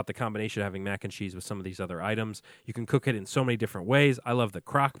about the combination of having mac and cheese with some of these other items. You can cook it in so many different ways. I love the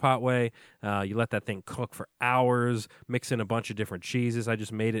crock pot way. You let that thing cook for hours, mix in a bunch of different cheeses. I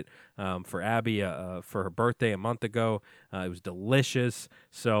just made it for Abby for her birthday a month ago. It was delicious.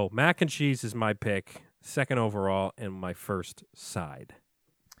 So mac and cheese is my pick. Second overall and my first side.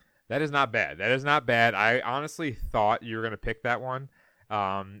 That is not bad. I honestly thought you were going to pick that one.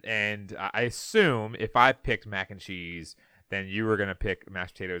 And I assume if I picked mac and cheese, then you were going to pick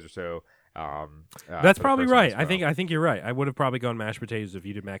mashed potatoes or so. That's probably right. I think you're right. I would have probably gone mashed potatoes if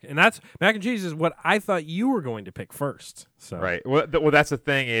you did mac, and that's mac and cheese is what I thought you were going to pick first. So right. Well, that's the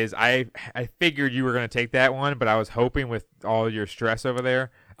thing is I figured you were going to take that one, but I was hoping with all your stress over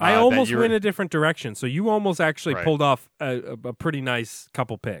there. I almost went a different direction, so you almost actually Right. pulled off a pretty nice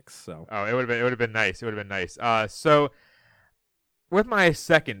couple picks. So it would have been nice. It would have been nice. So with my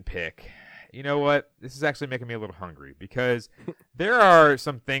second pick, you know what? This is actually making me a little hungry because there are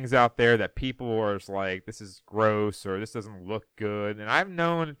some things out there that people are just like, this is gross or this doesn't look good. And I've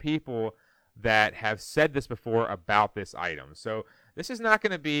known people that have said this before about this item. So this is not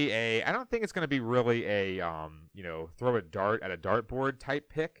going to be I don't think it's going to be really a, throw a dart at a dartboard type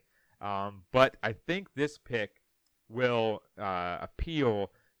pick. But I think this pick will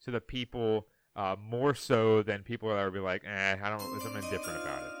appeal to the people more so than people that will be like, there's something different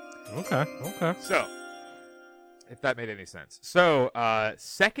about it. Okay. So, if that made any sense. So,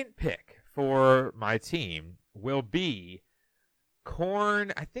 second pick for my team will be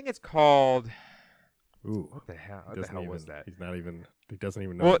corn. I think it's called. Ooh, what the hell? What the hell was that? He doesn't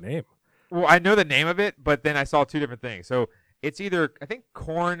even know the name. Well, I know the name of it, but then I saw two different things. So it's either I think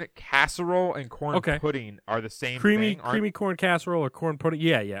corn casserole and corn pudding are the same creamy thing. Creamy corn casserole or corn pudding.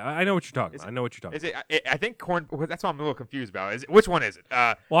 Yeah. I know what you're talking about. I know what you're talking about. Is it? I think corn. That's what I'm a little confused about. Which one is it?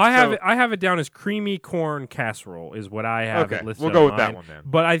 Well, I have it down as creamy corn casserole is what I have it listed. We'll go with mine, that one then.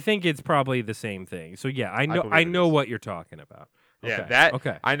 But I think it's probably the same thing. So yeah, I know what you're talking about. Yeah, okay.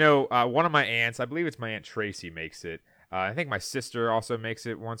 Okay. I know one of my aunts, I believe it's my Aunt Tracy, makes it. I think my sister also makes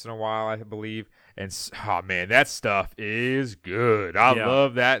it once in a while, I believe. And oh man, that stuff is good. I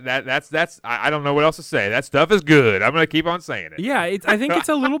love that. That's I don't know what else to say. That stuff is good. I'm gonna keep on saying it. Yeah, I think it's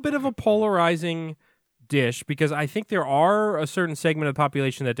a little bit of a polarizing dish because I think there are a certain segment of the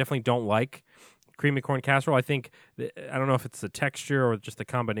population that definitely don't like creamy corn casserole. I think I don't know if it's the texture or just the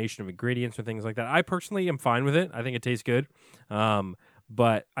combination of ingredients or things like that. I personally am fine with it. I think it tastes good.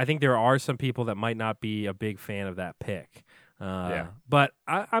 But I think there are some people that might not be a big fan of that pick. But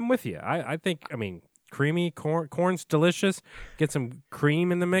I'm with you. I think, creamy corn's delicious. Get some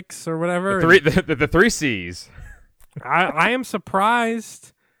cream in the mix or whatever. The three C's. I am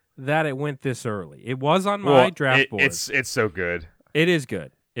surprised that it went this early. It was on my draft board. It's so good. It is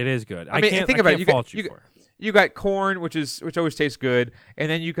good. It is good. I mean, think about it. You got corn, which always tastes good, and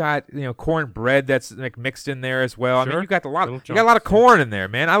then you got corn bread that's like mixed in there as well. Sure. I mean, you got a lot of corn in there,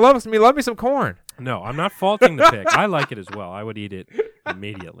 man. I love me some corn. No, I'm not faulting the pick. I like it as well. I would eat it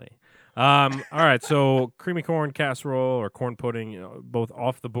immediately. All right, so creamy corn casserole or corn pudding, both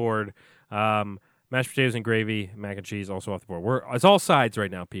off the board. Mashed potatoes and gravy, mac and cheese also off the board. It's all sides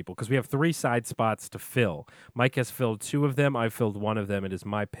right now, people, because we have 3 side spots to fill. Mike has filled 2 of them. I've filled 1 of them. It is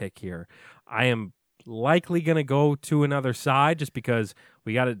my pick here. I am likely going to go to another side just because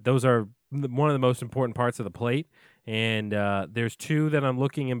those are one of the most important parts of the plate. And there's 2 that I'm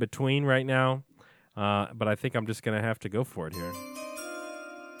looking in between right now. But I think I'm just going to have to go for it here.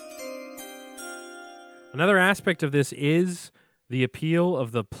 Another aspect of this is the appeal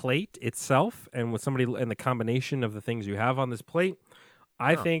of the plate itself and the combination of the things you have on this plate.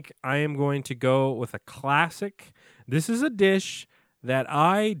 I think I am going to go with a classic. This is a dish that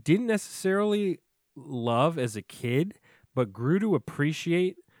I didn't necessarily love as a kid, but grew to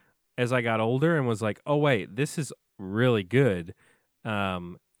appreciate as I got older and was like, oh, wait, this is really good.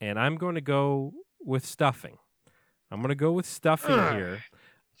 And I'm going to go with stuffing. I'm going to go with stuffing here.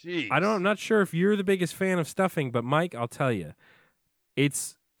 Jeez. I'm not sure if you're the biggest fan of stuffing, but Mike, I'll tell you,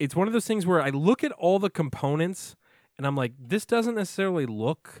 it's one of those things where I look at all the components and I'm like, this doesn't necessarily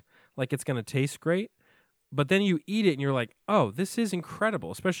look like it's going to taste great. But then you eat it and you're like, oh, this is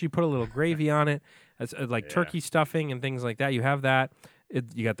incredible. Especially you put a little gravy on it, turkey stuffing and things like that. You have that.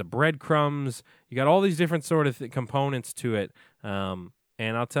 You got the breadcrumbs. You got all these different sort of components to it. And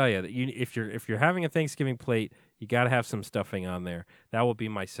I'll tell you, if you're having a Thanksgiving plate, you got to have some stuffing on there. That will be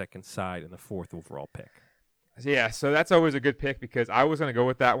my second side and the 4th overall pick. Yeah, so that's always a good pick because I was going to go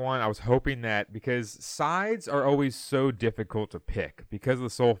with that one. I was hoping that because sides are always so difficult to pick because of the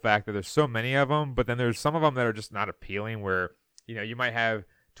sole fact that there's so many of them, but then there's some of them that are just not appealing where, you might have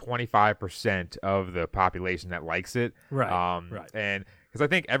 25% of the population that likes it. Right. Right. And because I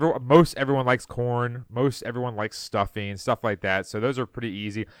think most everyone likes corn, most everyone likes stuffing, stuff like that. So those are pretty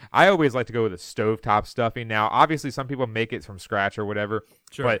easy. I always like to go with a stovetop stuffing. Now, obviously, some people make it from scratch or whatever.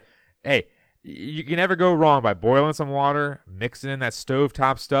 Sure. But hey, you can never go wrong by boiling some water, mixing in that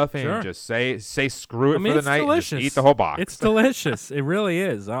stovetop stuffing, and just say screw it for the night, and just eat the whole box. It's delicious. It really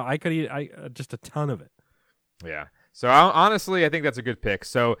is. I could eat just a ton of it. Yeah. So honestly, I think that's a good pick.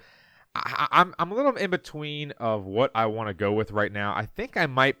 So I'm a little in between of what I want to go with right now. I think I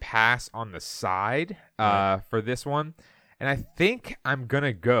might pass on the side for this one, and I think I'm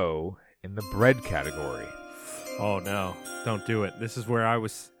gonna go in the bread category. Oh no, don't do it. This is where I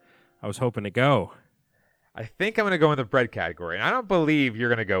was hoping to go. I think I'm gonna go in the bread category, and I don't believe you're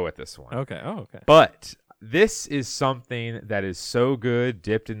gonna go with this one. Okay. Oh, okay. But this is something that is so good,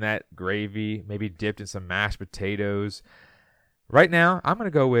 dipped in that gravy, maybe dipped in some mashed potatoes. Right now, I'm gonna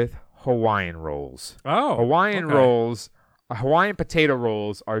go with Hawaiian rolls. Oh, Hawaiian rolls, Hawaiian potato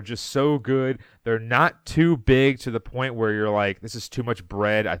rolls are just so good. They're not too big to the point where you're like, this is too much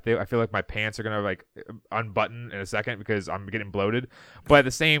bread. I feel like my pants are gonna like unbutton in a second because I'm getting bloated. But at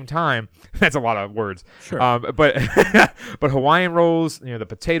the same time, that's a lot of words. Sure. But Hawaiian rolls, the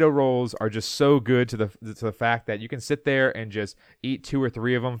potato rolls are just so good to the fact that you can sit there and just eat 2 or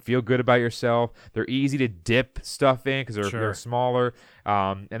 3 of them, feel good about yourself. They're easy to dip stuff in because they're smaller,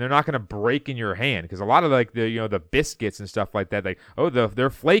 and they're not going to break in your hand because a lot of like the biscuits and stuff like that, they're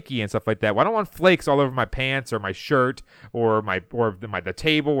flaky and stuff like that. Well, I don't want flakes all over my pants or my shirt or the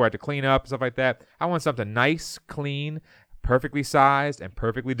table where I have to clean up, stuff like that. I want something nice, clean, perfectly sized, and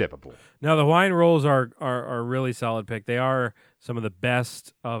perfectly dippable. Now the Hawaiian rolls are a really solid pick. They are some of the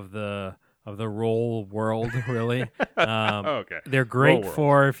best of the roll world, really. Okay. They're great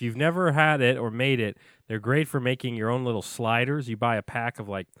for if you've never had it or made it. They're great for making your own little sliders. You buy a pack of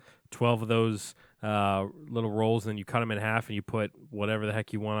like 12 of those little rolls, and then you cut them in half, and you put whatever the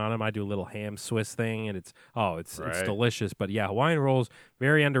heck you want on them. I do a little ham Swiss thing, and it's delicious. But yeah, Hawaiian rolls,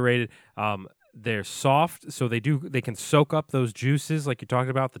 very underrated. They're soft, so they can soak up those juices, like you talked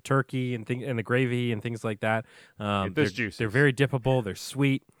about, the turkey and the gravy and things like that. They're very dippable. They're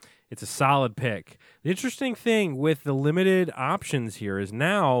sweet. It's a solid pick. The interesting thing with the limited options here is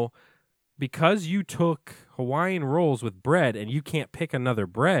now, because you took Hawaiian rolls with bread and you can't pick another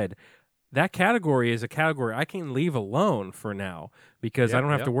bread, that category is a category I can leave alone for now because I don't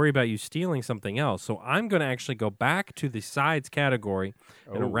have to worry about you stealing something else. So I'm going to actually go back to the sides category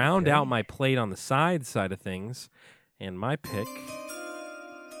and round out my plate on the side side of things. And my pick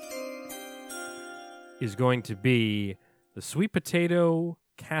is going to be the sweet potato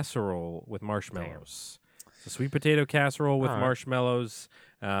casserole with marshmallows. The sweet potato casserole with marshmallows.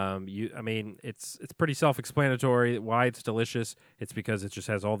 It's pretty self-explanatory why it's delicious. It's because it just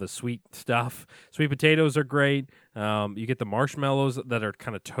has all the sweet stuff. Sweet potatoes are great. You get the marshmallows that are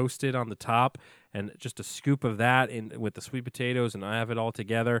kind of toasted on the top, and just a scoop of that in with the sweet potatoes, and I have it all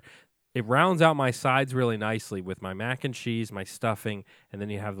together. It rounds out my sides really nicely with my mac and cheese, my stuffing, and then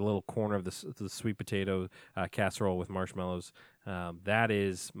you have the little corner of the sweet potato casserole with marshmallows. That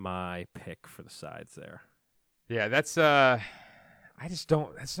is my pick for the sides there. Yeah, that's I just don't.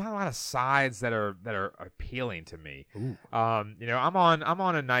 It's not a lot of sides that are appealing to me. I'm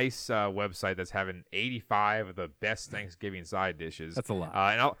on a nice website that's having 85 of the best Thanksgiving side dishes. That's a lot.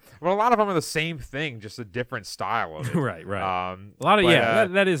 A lot of them are the same thing, just a different style of it. right. A lot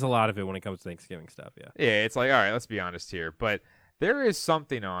of that is a lot of it when it comes to Thanksgiving stuff. Yeah. Yeah, it's like, all right, let's be honest here, but there is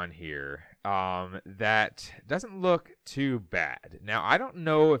something on here that doesn't look too bad. Now, I don't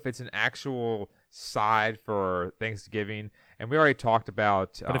know if it's an actual side for Thanksgiving, and we already talked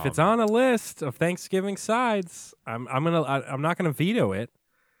about. But if it's on a list of Thanksgiving sides, I'm not gonna veto it.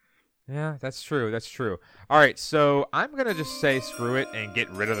 Yeah, that's true. All right, so I'm gonna just say screw it and get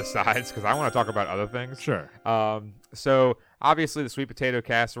rid of the sides because I want to talk about other things. Sure. So obviously the sweet potato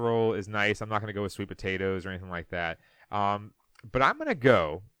casserole is nice. I'm not gonna go with sweet potatoes or anything like that. But I'm gonna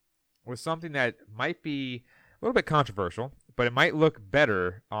go with something that might be a little bit controversial, but it might look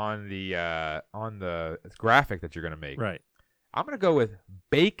better on the graphic that you're gonna make. Right. I'm going to go with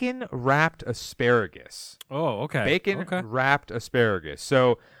bacon-wrapped asparagus. Oh, okay. Bacon-wrapped asparagus.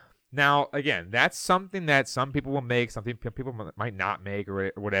 So, now, again, that's something that some people will make, some people might not make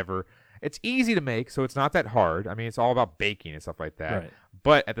or whatever. It's easy to make, so it's not that hard. I mean, it's all about baking and stuff like that. Right.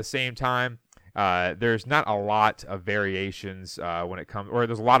 But at the same time, there's not a lot of variations when it comes, or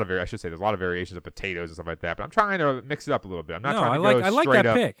there's a lot of there's a lot of variations of potatoes and stuff like that. But I'm trying to mix it up a little bit. I'm not trying to go straight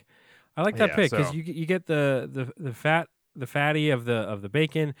up. I like that pick because you get the fat. The fatty of the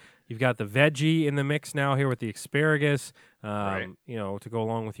bacon. You've got the veggie in the mix now here with the asparagus, to go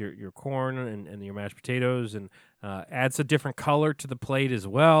along with your corn and your mashed potatoes, and adds a different color to the plate as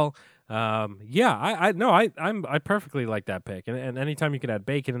well. I perfectly like that pick, and anytime you can add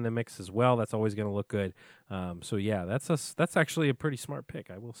bacon in the mix as well, that's always going to look good. That's actually a pretty smart pick,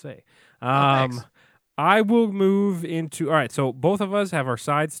 I will say. I will move into all right. So both of us have our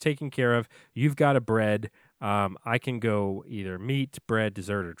sides taken care of. You've got a bread. I can go either meat, bread,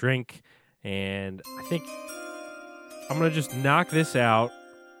 dessert, or drink, and I think gonna just knock this out,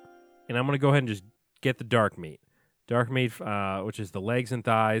 and I'm gonna go ahead and just get the dark meat. Dark meat, which is the legs and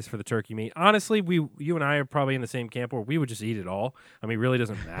thighs for the turkey meat. Honestly, you and I are probably in the same camp where we would just eat it all. I mean, it really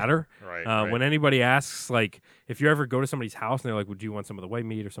doesn't matter. Right. When anybody asks, like, if you ever go to somebody's house and they're like, "Would you want some of the white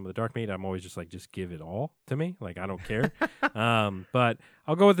meat or some of the dark meat?" I'm always just like, just give it all to me. Like, I don't care. But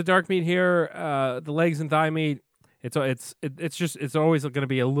I'll go with the dark meat here. The legs and thigh meat. It's always going to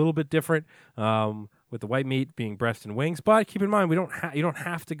be a little bit different. With the white meat being breast and wings, but keep in mind you don't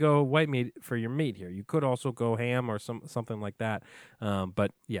have to go white meat for your meat here. You could also go ham or something like that.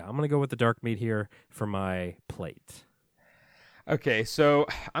 But yeah, I'm gonna go with the dark meat here for my plate. Okay, so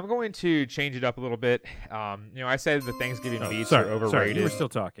I'm going to change it up a little bit. I said the Thanksgiving meats are overrated. Sorry, you were still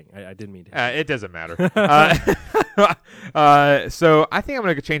talking. I didn't mean to. It doesn't matter. So I think I'm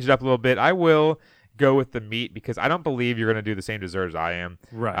going to change it up a little bit. I will go with the meat because I don't believe you're going to do the same dessert as I am.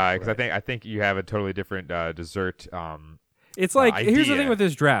 Right. Because I think you have a totally different dessert. It's like idea. Here's the thing with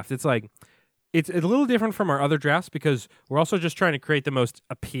this draft. It's like it's a little different from our other drafts because we're also just trying to create the most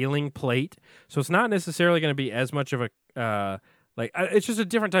appealing plate. So it's not necessarily going to be as much of a it's just a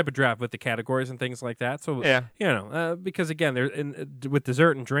different type of draft with the categories and things like that. So yeah, because again, with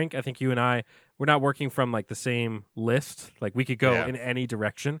dessert and drink, I think you and I we're not working from like the same list. Like we could go in any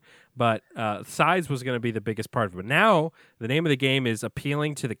direction, but size was going to be the biggest part of it. But now the name of the game is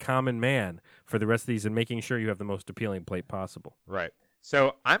appealing to the common man for the rest of these and making sure you have the most appealing plate possible. Right.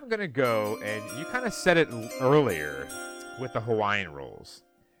 So I'm going to go, and you kind of said it earlier with the Hawaiian rolls.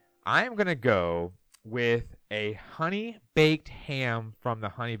 I am going to go with a honey-baked ham from the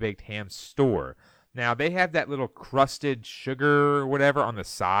honey-baked ham store. Now, they have that little crusted sugar or whatever on the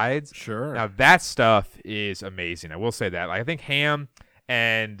sides. Sure. Now, that stuff is amazing. I will say that. Like, I think ham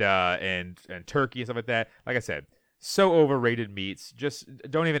and turkey and stuff like that, like I said, so overrated meats. Just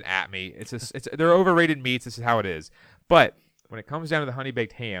don't even at me. They're overrated meats. This is how it is. But when it comes down to the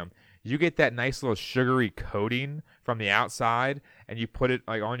honey-baked ham, you get that nice little sugary coating from the outside, and you put it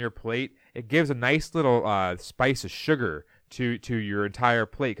like on your plate. It gives a nice little spice of sugar to your entire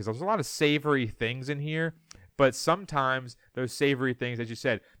plate because there's a lot of savory things in here. But sometimes those savory things, as you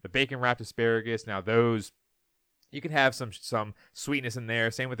said, the bacon-wrapped asparagus, now those you can have some sweetness in there.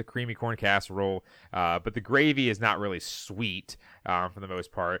 Same with the creamy corn casserole. But the gravy is not really sweet for the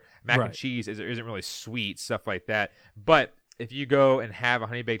most part. Mac and cheese isn't really sweet, stuff like that. But if you go and have a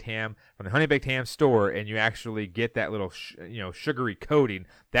honey-baked ham from the honey-baked ham store and you actually get that little sugary coating,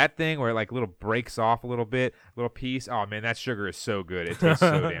 that thing where it like little breaks off a little piece, oh man, that sugar is so good. It tastes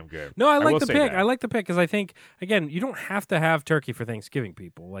so damn good. No, I like the pick. I like the pick because I think, again, you don't have to have turkey for Thanksgiving,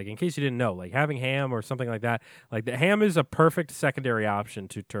 people. Like, in case you didn't know, like having ham or something like that, like the ham is a perfect secondary option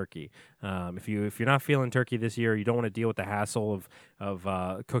to turkey. If you're not feeling turkey this year, you don't want to deal with the hassle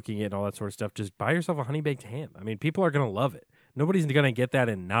of cooking it and all that sort of stuff, just buy yourself a honey-baked ham. I mean, people are going to love it. Nobody's going to get that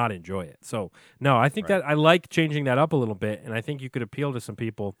and not enjoy it. So, no, I think that I like changing that up a little bit, and I think you could appeal to some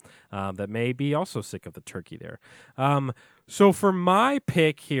people that may be also sick of the turkey there. So for my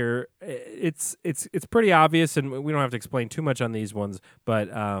pick here, it's pretty obvious, and we don't have to explain too much on these ones, but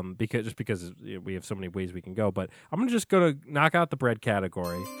because we have so many ways we can go. But I'm gonna just go to knock out the bread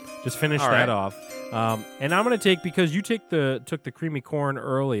category, just finish that off, and I'm gonna take, because you took the creamy corn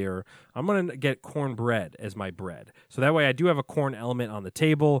earlier, I'm gonna get cornbread as my bread. So that way I do have a corn element on the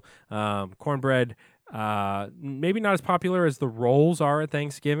table. Cornbread. Maybe not as popular as the rolls are at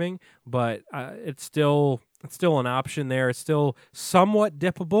Thanksgiving, but it's still an option there. It's still somewhat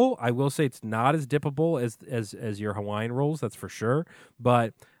dippable. I will say it's not as dippable as your Hawaiian rolls, that's for sure.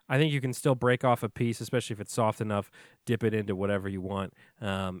 But I think you can still break off a piece, especially if it's soft enough, dip it into whatever you want,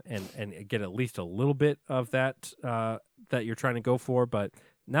 and get at least a little bit of that that you're trying to go for. But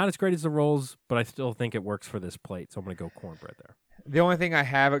not as great as the rolls, but I still think it works for this plate. So I'm going to go cornbread there. The only thing I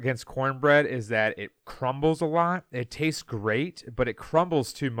have against cornbread is that it crumbles a lot. It tastes great, but it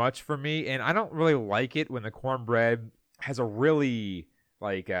crumbles too much for me, and I don't really like it when the cornbread has a really,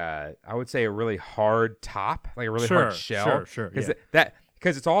 I would say a really hard top, like a really hard shell. Sure.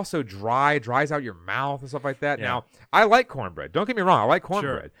 Because it's also dries out your mouth and stuff like that. Yeah. Now, I like cornbread. Don't get me wrong. I like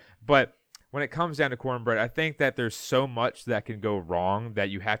cornbread. But when it comes down to cornbread, I think that there's so much that can go wrong that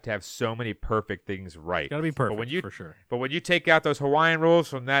you have to have so many perfect things right. Got to be perfect, for sure. But when you take out those Hawaiian rolls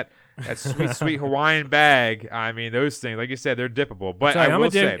from that that sweet Hawaiian bag. I mean, those things, like you said, they're dippable. But I'm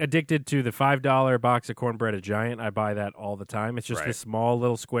will say, addicted to the $5 box of cornbread at Giant. I buy that all the time. It's just this small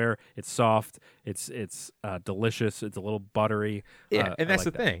little square. It's soft. It's delicious. It's a little buttery. Yeah, and that's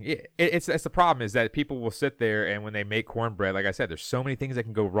the thing. It's the problem is that people will sit there and when they make cornbread, like I said, there's so many things that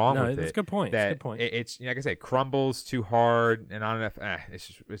can go wrong with it. That's a good point. That it's like I said, crumbles too hard and not enough.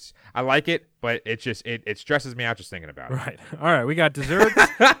 I like it, but it stresses me out just thinking about it. Right. All right. We got desserts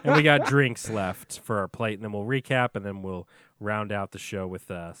and we got drinks left for our plate, and then we'll recap, and then we'll round out the show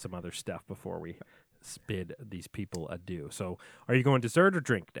with some other stuff before we bid these people adieu. So, are you going dessert or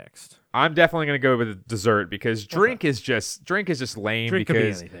drink next? I'm definitely going to go with dessert because drink is just lame. Drink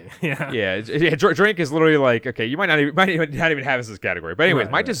because could be anything. yeah. Drink is literally like, okay, you might not even have this as a category. But anyways,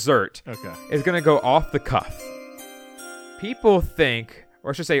 my dessert is going to go off the cuff. People think, or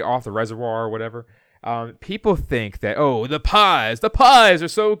I should say off the reservoir or whatever. People think that, the pies are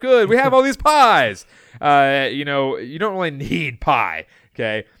so good. We have all these pies. You don't really need pie.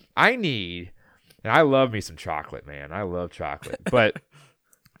 Okay, and I love me some chocolate, man. I love chocolate, but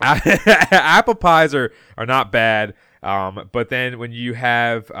apple pies are not bad. But then when you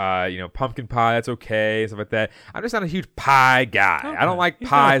have, pumpkin pie, that's okay, stuff like that. I'm just not a huge pie guy. Okay. I don't like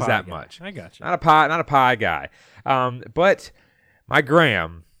pies that much. I got you. Not a pie guy. But my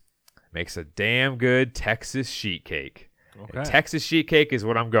Graham makes a damn good Texas sheet cake. Okay. Texas sheet cake is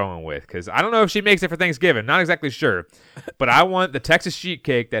what I'm going with because I don't know if she makes it for Thanksgiving. Not exactly sure. But I want the Texas sheet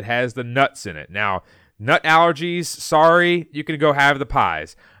cake that has the nuts in it. Now, nut allergies, sorry, you can go have the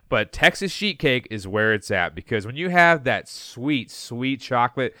pies. But Texas sheet cake is where it's at because when you have that sweet, sweet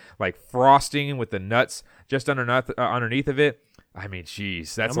chocolate, like frosting with the nuts just underneath of it, I mean,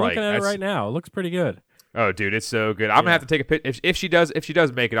 geez, I'm looking at it right now. It looks pretty good. Oh, dude, it's so good. I'm gonna have to take a picture if she does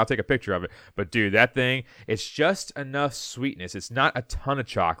make it. I'll take a picture of it. But dude, that thing, it's just enough sweetness. It's not a ton of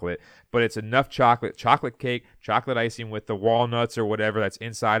chocolate, but it's enough chocolate cake, chocolate icing with the walnuts or whatever that's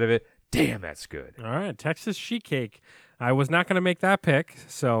inside of it. Damn, that's good. All right, Texas sheet cake. I was not going to make that pick,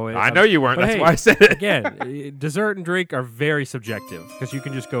 so I know you weren't. That's why I said it. Again, dessert and drink are very subjective because you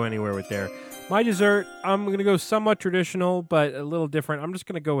can just go anywhere with there. My dessert, I'm going to go somewhat traditional, but a little different. I'm just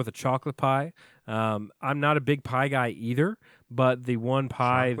going to go with a chocolate pie. I'm not a big pie guy either, but the one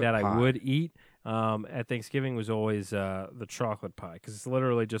pie I would eat at Thanksgiving was always the chocolate pie because it's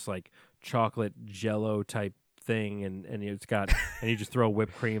literally just like chocolate Jell-O type thing, and it's got and you just throw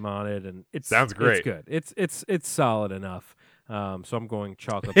whipped cream on it, and it sounds great. It's good. It's solid enough. So I'm going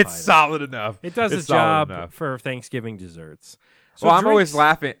chocolate pie. It's solid enough. It does the job for Thanksgiving desserts. So I'm always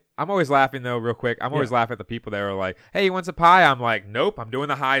laughing. I'm always laughing though, real quick. I'm always laughing at the people that are like, "Hey, you want some pie?" I'm like, "Nope, I'm doing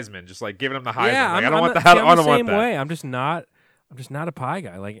the Heisman." Just like giving them the Heisman. Yeah, like, I don't want the that. I don't want that. Same way. I'm just not a pie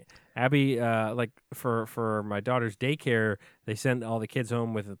guy. Like Abby, like for my daughter's daycare, they send all the kids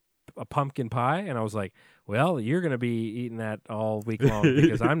home with a pumpkin pie, and I was like, well, you're going to be eating that all week long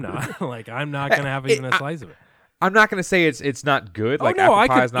because I'm not. Like, I'm not going to have even a slice of it. I'm not going to say it's not good. Like, no, apple I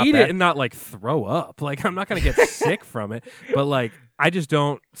could not eat bad. it and not like throw up. Like, I'm not going to get sick from it, but like, I just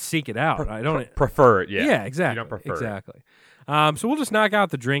don't seek it out. I don't prefer it. Yeah, yeah, exactly. You don't prefer exactly. So we'll just knock out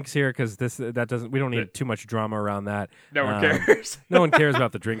the drinks here because we don't need too much drama around that. No one cares. No one cares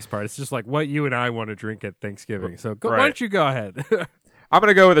about the drinks part. It's just like what you and I want to drink at Thanksgiving. So why don't you go ahead? I'm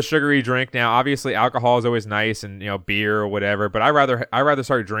gonna go with a sugary drink now. Obviously, alcohol is always nice, and beer or whatever. But I rather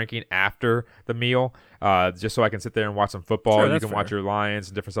start drinking after the meal, just so I can sit there and watch some football. Sure, you can watch your Lions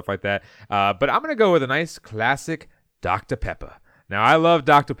and different stuff like that. But I'm gonna go with a nice classic Dr. Pepper. Now I love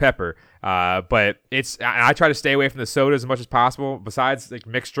Dr. Pepper, but I try to stay away from the soda as much as possible. Besides like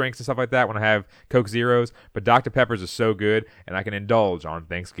mixed drinks and stuff like that when I have Coke Zeros, but Dr. Peppers is so good, and I can indulge on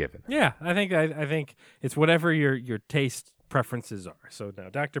Thanksgiving. Yeah, I think it's whatever your taste preferences are. So now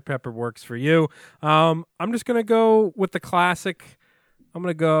Dr. Pepper works for you. I'm just going to go with the classic. I'm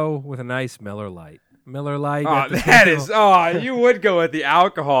going to go with a nice Miller Lite. Miller Lite. You would go with the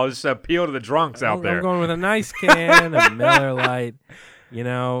alcohol, just appeal to the drunks out there. I'm going with a nice can of Miller Lite.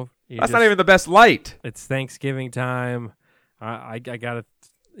 That's not even the best light. It's Thanksgiving time. I got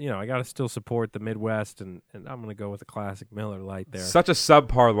to still support the Midwest, and I'm going to go with a classic Miller Lite there. Such a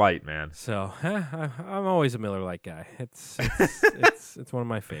subpar light, man. So I'm always a Miller Lite guy. It's one of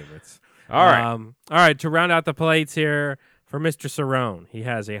my favorites. All right. All right. To round out the plates here for Mr. Cerrone, he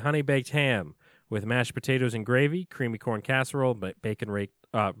has a honey baked ham with mashed potatoes and gravy, creamy corn casserole, bacon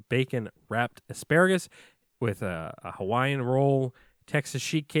wrapped asparagus with a Hawaiian roll, Texas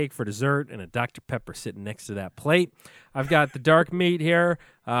sheet cake for dessert, and a Dr. Pepper sitting next to that plate. I've got the dark meat here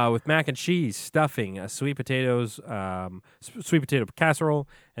with mac and cheese, stuffing, sweet potato casserole,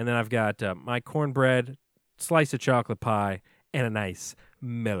 and then I've got my cornbread, slice of chocolate pie, and a nice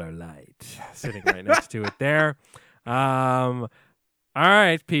Miller Lite sitting right next to it there. All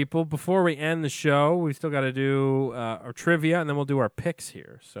right, people. Before we end the show, we still got to do our trivia, and then we'll do our picks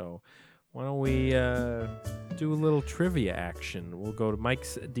here. So why don't we do a little trivia action? We'll go to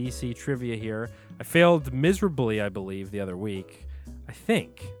Mike's DC trivia here. I failed miserably, I believe, the other week. I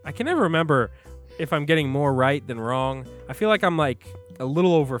think. I can never remember if I'm getting more right than wrong. I feel like I'm like a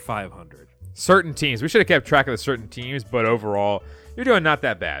little over 500. Certain teams. We should have kept track of the certain teams, but overall, you're doing not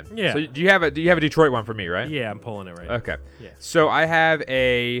that bad. Yeah. So do you have a Detroit one for me, right? Yeah, I'm pulling it right now. Okay. Yeah. So I have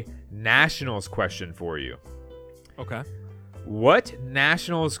a Nationals question for you. Okay. What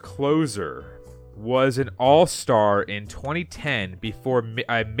Nationals closer was an all-star in 2010 before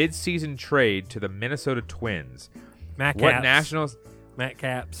a midseason trade to the Minnesota Twins? Matt Capps. What Nationals? Matt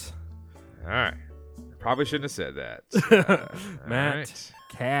Capps. All right. Probably shouldn't have said that. Matt right.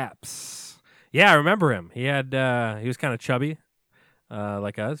 Capps. Yeah, I remember him. He had he was kind of chubby,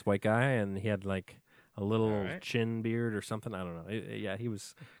 like us, white guy, and he had like a little chin beard or something. I don't know. Yeah, he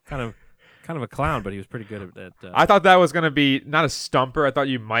was kind of a clown, but he was pretty good at that. I thought that was going to be not a stumper. I thought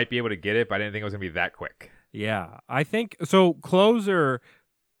you might be able to get it, but I didn't think it was going to be that quick. Yeah, I think so. Closer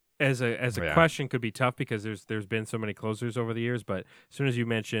as a question could be tough because there's been so many closers over the years. But as soon as you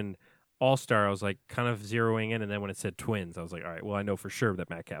mentioned All-Star, I was like kind of zeroing in, and then when it said Twins, I was like, all right, well, I know for sure that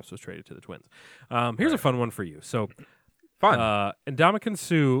Matt Capps was traded to the Twins. Here's a fun one for you. So, fun. Ndamukong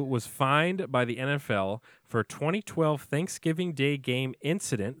Suh was fined by the NFL for a 2012 Thanksgiving Day game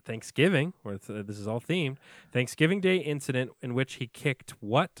incident. Thanksgiving, where this is all themed. Thanksgiving Day incident in which he kicked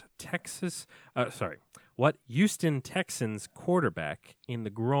what Houston Texans quarterback in the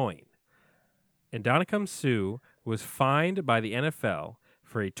groin. Ndamukong Suh was fined by the NFL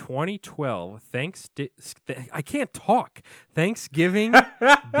for a 2012 Thanksgiving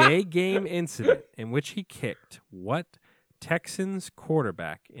Day game incident in which he kicked what Texans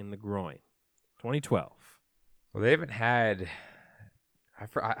quarterback in the groin? 2012. Well, they haven't had. I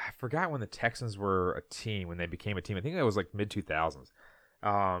forgot when the Texans were a team, when they became a team. I think that was like mid 2000s,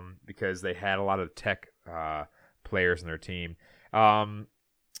 because they had a lot of tech players in their team. I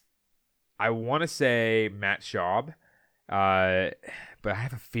want to say Matt Schaub. But I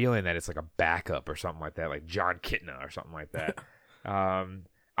have a feeling that it's like a backup or something like that, like John Kitna or something like that. I'm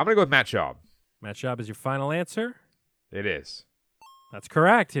going to go with Matt Schaub. Matt Schaub is your final answer? It is. That's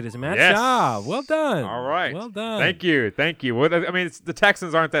correct. It is Matt Yes. Schaub. Well done. All right. Well done. Thank you. Well, I mean, the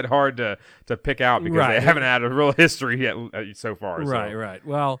Texans aren't that hard to pick out because they haven't had a real history yet so far. Right.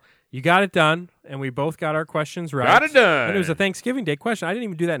 Well, you got it done, and we both got our questions right. Got it done. And it was a Thanksgiving Day question. I didn't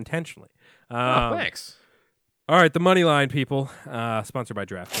even do that intentionally. Thanks. All right, the money line, people, sponsored by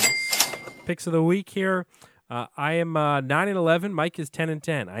DraftKings. Picks of the week here. I am 9-11. Mike is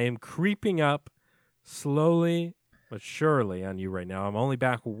 10-10. I am creeping up slowly but surely on you right now. I'm only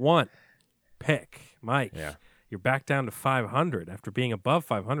back one pick. Mike, you're back down to 500 after being above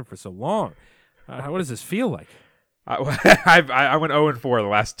 500 for so long. What does this feel like? I went 0-4 the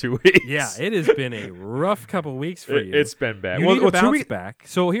last 2 weeks. Yeah, it has been a rough couple weeks for you. It's been bad. You need to bounce back.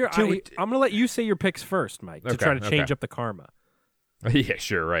 So here, I'm going to let you say your picks first, Mike, to try to change up the karma. Yeah,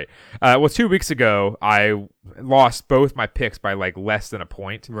 sure, right. Well, 2 weeks ago, I lost both my picks by like less than a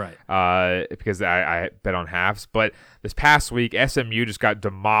point. Right. Because I bet on halves. But this past week, SMU just got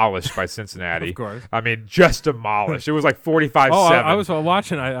demolished by Cincinnati. Of course. I mean, just demolished. It was like 45-7. Oh, I was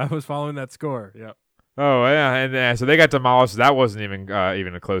watching. I was following that score. Yep. Oh, yeah. And so they got demolished. That wasn't even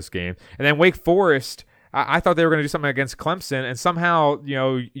a close game. And then Wake Forest, I thought they were going to do something against Clemson, and somehow,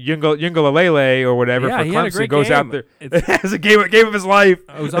 Yungalalele or whatever for Clemson goes game. out there. It's a game of his life.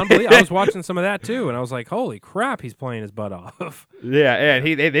 It was unbelievable. I was watching some of that too, and I was like, "Holy crap, he's playing his butt off." Yeah, and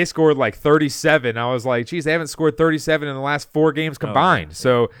they scored like 37. I was like, "Geez, they haven't scored 37 in the last 4 games combined."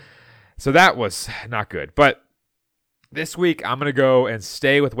 So that was not good. But this week, I'm going to go and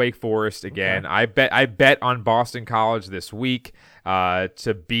stay with Wake Forest again. Okay. I bet on Boston College this week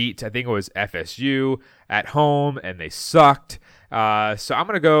to beat, I think it was FSU at home, and they sucked. So I'm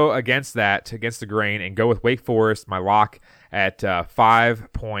going to go against the grain, and go with Wake Forest, my lock, at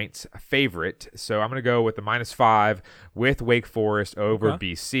 5 points favorite. So I'm going to go with the -5 with Wake Forest over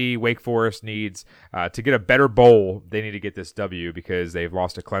BC. Wake Forest needs to get a better bowl. They need to get this W because they've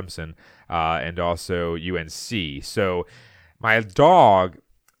lost to Clemson and also UNC. So my dog,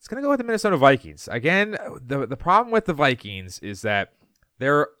 it's going to go with the Minnesota Vikings. Again, the problem with the Vikings is that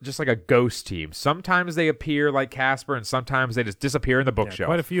they're just like a ghost team. Sometimes they appear like Casper, and sometimes they just disappear in the bookshelf.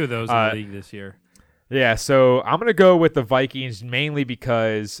 Quite a few of those in the league this year. Yeah, so I'm going to go with the Vikings mainly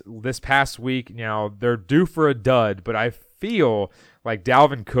because this past week, they're due for a dud, but I feel like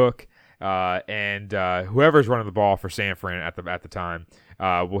Dalvin Cook and whoever's running the ball for San Fran at the time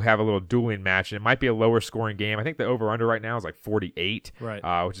will have a little dueling match. And it might be a lower scoring game. I think the over-under right now is like 48,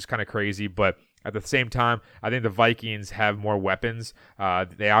 right? Which is kind of crazy, but at the same time, I think the Vikings have more weapons.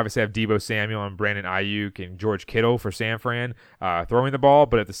 They obviously have Deebo Samuel and Brandon Ayuk and George Kittle for San Fran throwing the ball,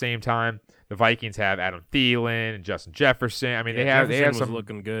 but at the same time, the Vikings have Adam Thielen and Justin Jefferson. I mean, they have some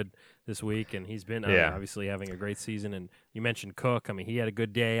looking good this week, and he's been obviously having a great season. And you mentioned Cook. I mean, he had a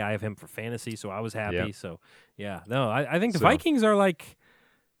good day. I have him for fantasy, so I was happy. Yep. So I think the Vikings are like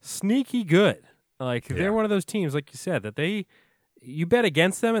sneaky good. Like they're one of those teams, like you said, that you bet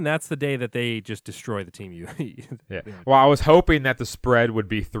against them, and that's the day that they just destroy the team. Well, I was hoping that the spread would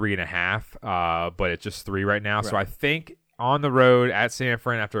be 3.5, but it's just 3 right now. Right. So I think on the road at San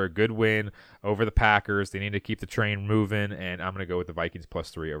Fran after a good win over the Packers, they need to keep the train moving, and I'm going to go with the Vikings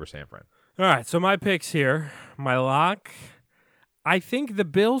 +3 over San Fran. All right, so my picks here, my lock. I think the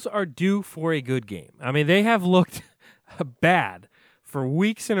Bills are due for a good game. I mean, they have looked bad for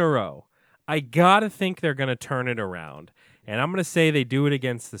weeks in a row. I got to think they're going to turn it around. And I'm going to say they do it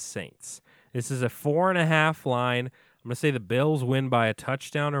against the Saints. This is a 4.5 line. I'm going to say the Bills win by a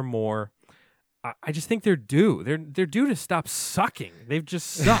touchdown or more. I just think they're due. They're due to stop sucking. They've just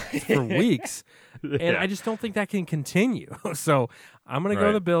sucked for weeks. And I just don't think that can continue. So I'm going to go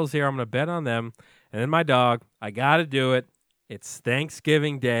to the Bills here. I'm going to bet on them. And then my dog, I got to do it. It's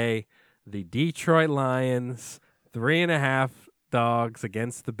Thanksgiving Day. The Detroit Lions, 3.5 dogs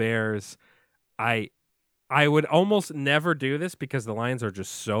against the Bears. I would almost never do this because the Lions are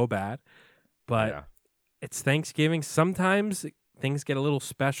just so bad, but it's Thanksgiving. Sometimes things get a little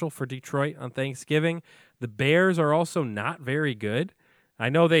special for Detroit on Thanksgiving. The Bears are also not very good. I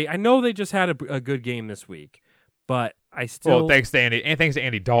know they just had a good game this week, but I still thanks to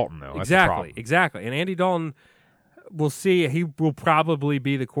Andy Dalton though. Exactly. And Andy Dalton, we'll see. He will probably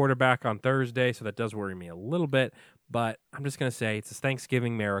be the quarterback on Thursday, so that does worry me a little bit. But I'm just gonna say it's a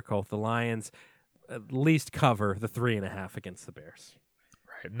Thanksgiving miracle. The Lions at least cover the 3.5 against the Bears.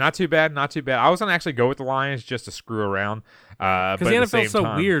 Right. Not too bad. I was going to actually go with the Lions just to screw around. Because the NFL's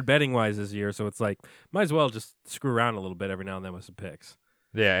so weird betting-wise this year, so it's like, might as well just screw around a little bit every now and then with some picks.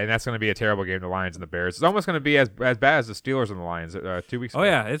 Yeah, and that's going to be a terrible game, the Lions and the Bears. It's almost going to be as bad as the Steelers and the Lions 2 weeks ago. Oh,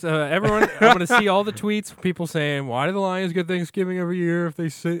 yeah. It's everyone. I'm going to see all the tweets, people saying, why do the Lions get Thanksgiving every year if they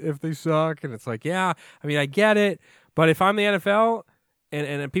suck? And it's like, yeah, I mean, I get it, but if I'm the NFL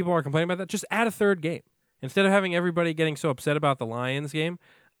and people are complaining about that, just add a third game. Instead of having everybody getting so upset about the Lions game,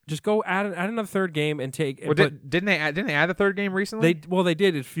 just go add another third game and take. Well, didn't they add the third game recently? They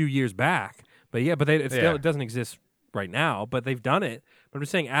did it a few years back, but it doesn't exist right now. But they've done it. But I'm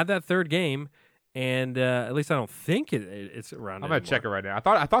just saying, add that third game, and at least I don't think it's around. I'm gonna check it right now.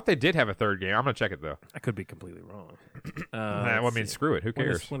 I thought they did have a third game. I'm gonna check it though. I could be completely wrong. Screw it. Who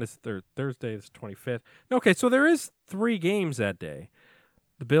cares? When is Thursday? It's 25th. Okay, so there is 3 games that day.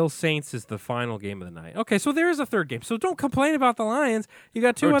 The Bills Saints is the final game of the night. Okay, so there is a third game. So don't complain about the Lions. You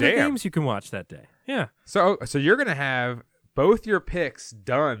got 2 other games you can watch that day. Yeah. So you're gonna have both your picks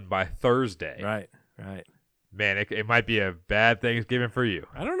done by Thursday. Right. Man, it might be a bad Thanksgiving for you.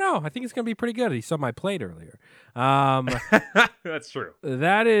 I don't know. I think it's going to be pretty good. He saw my plate earlier. That's true.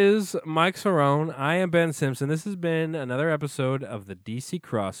 That is Mike Cerrone. I am Ben Simpson. This has been another episode of the DC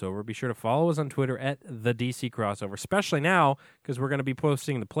Crossover. Be sure to follow us on Twitter at the DC Crossover, especially now because we're going to be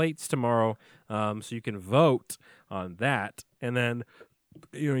posting the plates tomorrow, so you can vote on that. And then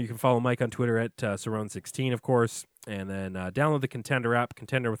you can follow Mike on Twitter at Cerrone16, of course, and then download the Contender app,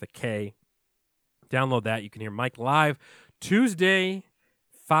 Contender with a K. Download that. You can hear Mike live Tuesday,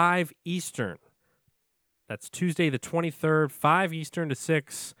 5 Eastern. That's Tuesday the 23rd, 5 Eastern to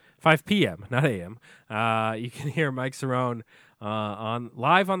 5 p.m., not a.m. You can hear Mike Cerrone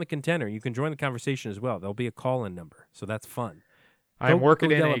live on the Contender. You can join the conversation as well. There'll be a call-in number, so that's fun. I'm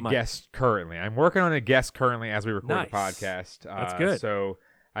working on a guest currently as we record the podcast. That's good. So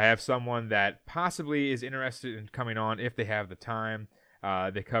I have someone that possibly is interested in coming on if they have the time.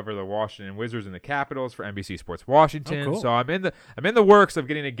 They cover the Washington Wizards and the Capitals for NBC Sports Washington. Oh, cool. So I'm in the works of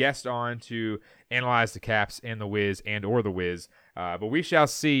getting a guest on to analyze the Caps and the Wiz or the Wiz. But we shall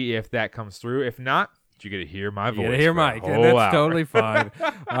see if that comes through. If not, you get to hear my voice. You get to hear Mike, and that's totally fine.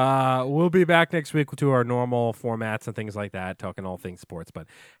 We'll be back next week to our normal formats and things like that, talking all things sports. But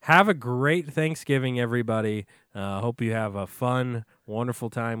have a great Thanksgiving, everybody. Hope you have a fun, wonderful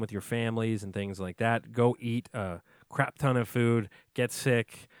time with your families and things like that. Go eat a crap ton of food, get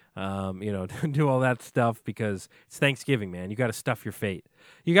sick, do all that stuff because it's Thanksgiving, man. You got to stuff your fate.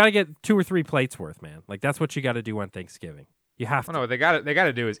 You got to get 2 or 3 plates worth, man. Like that's what you got to do on Thanksgiving. You have to. No, what they got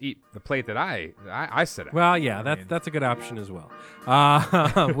to do is eat the plate that I sit at. Well, yeah, that's a good option as well.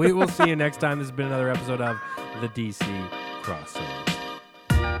 We will see you next time. This has been another episode of the DC Crossover.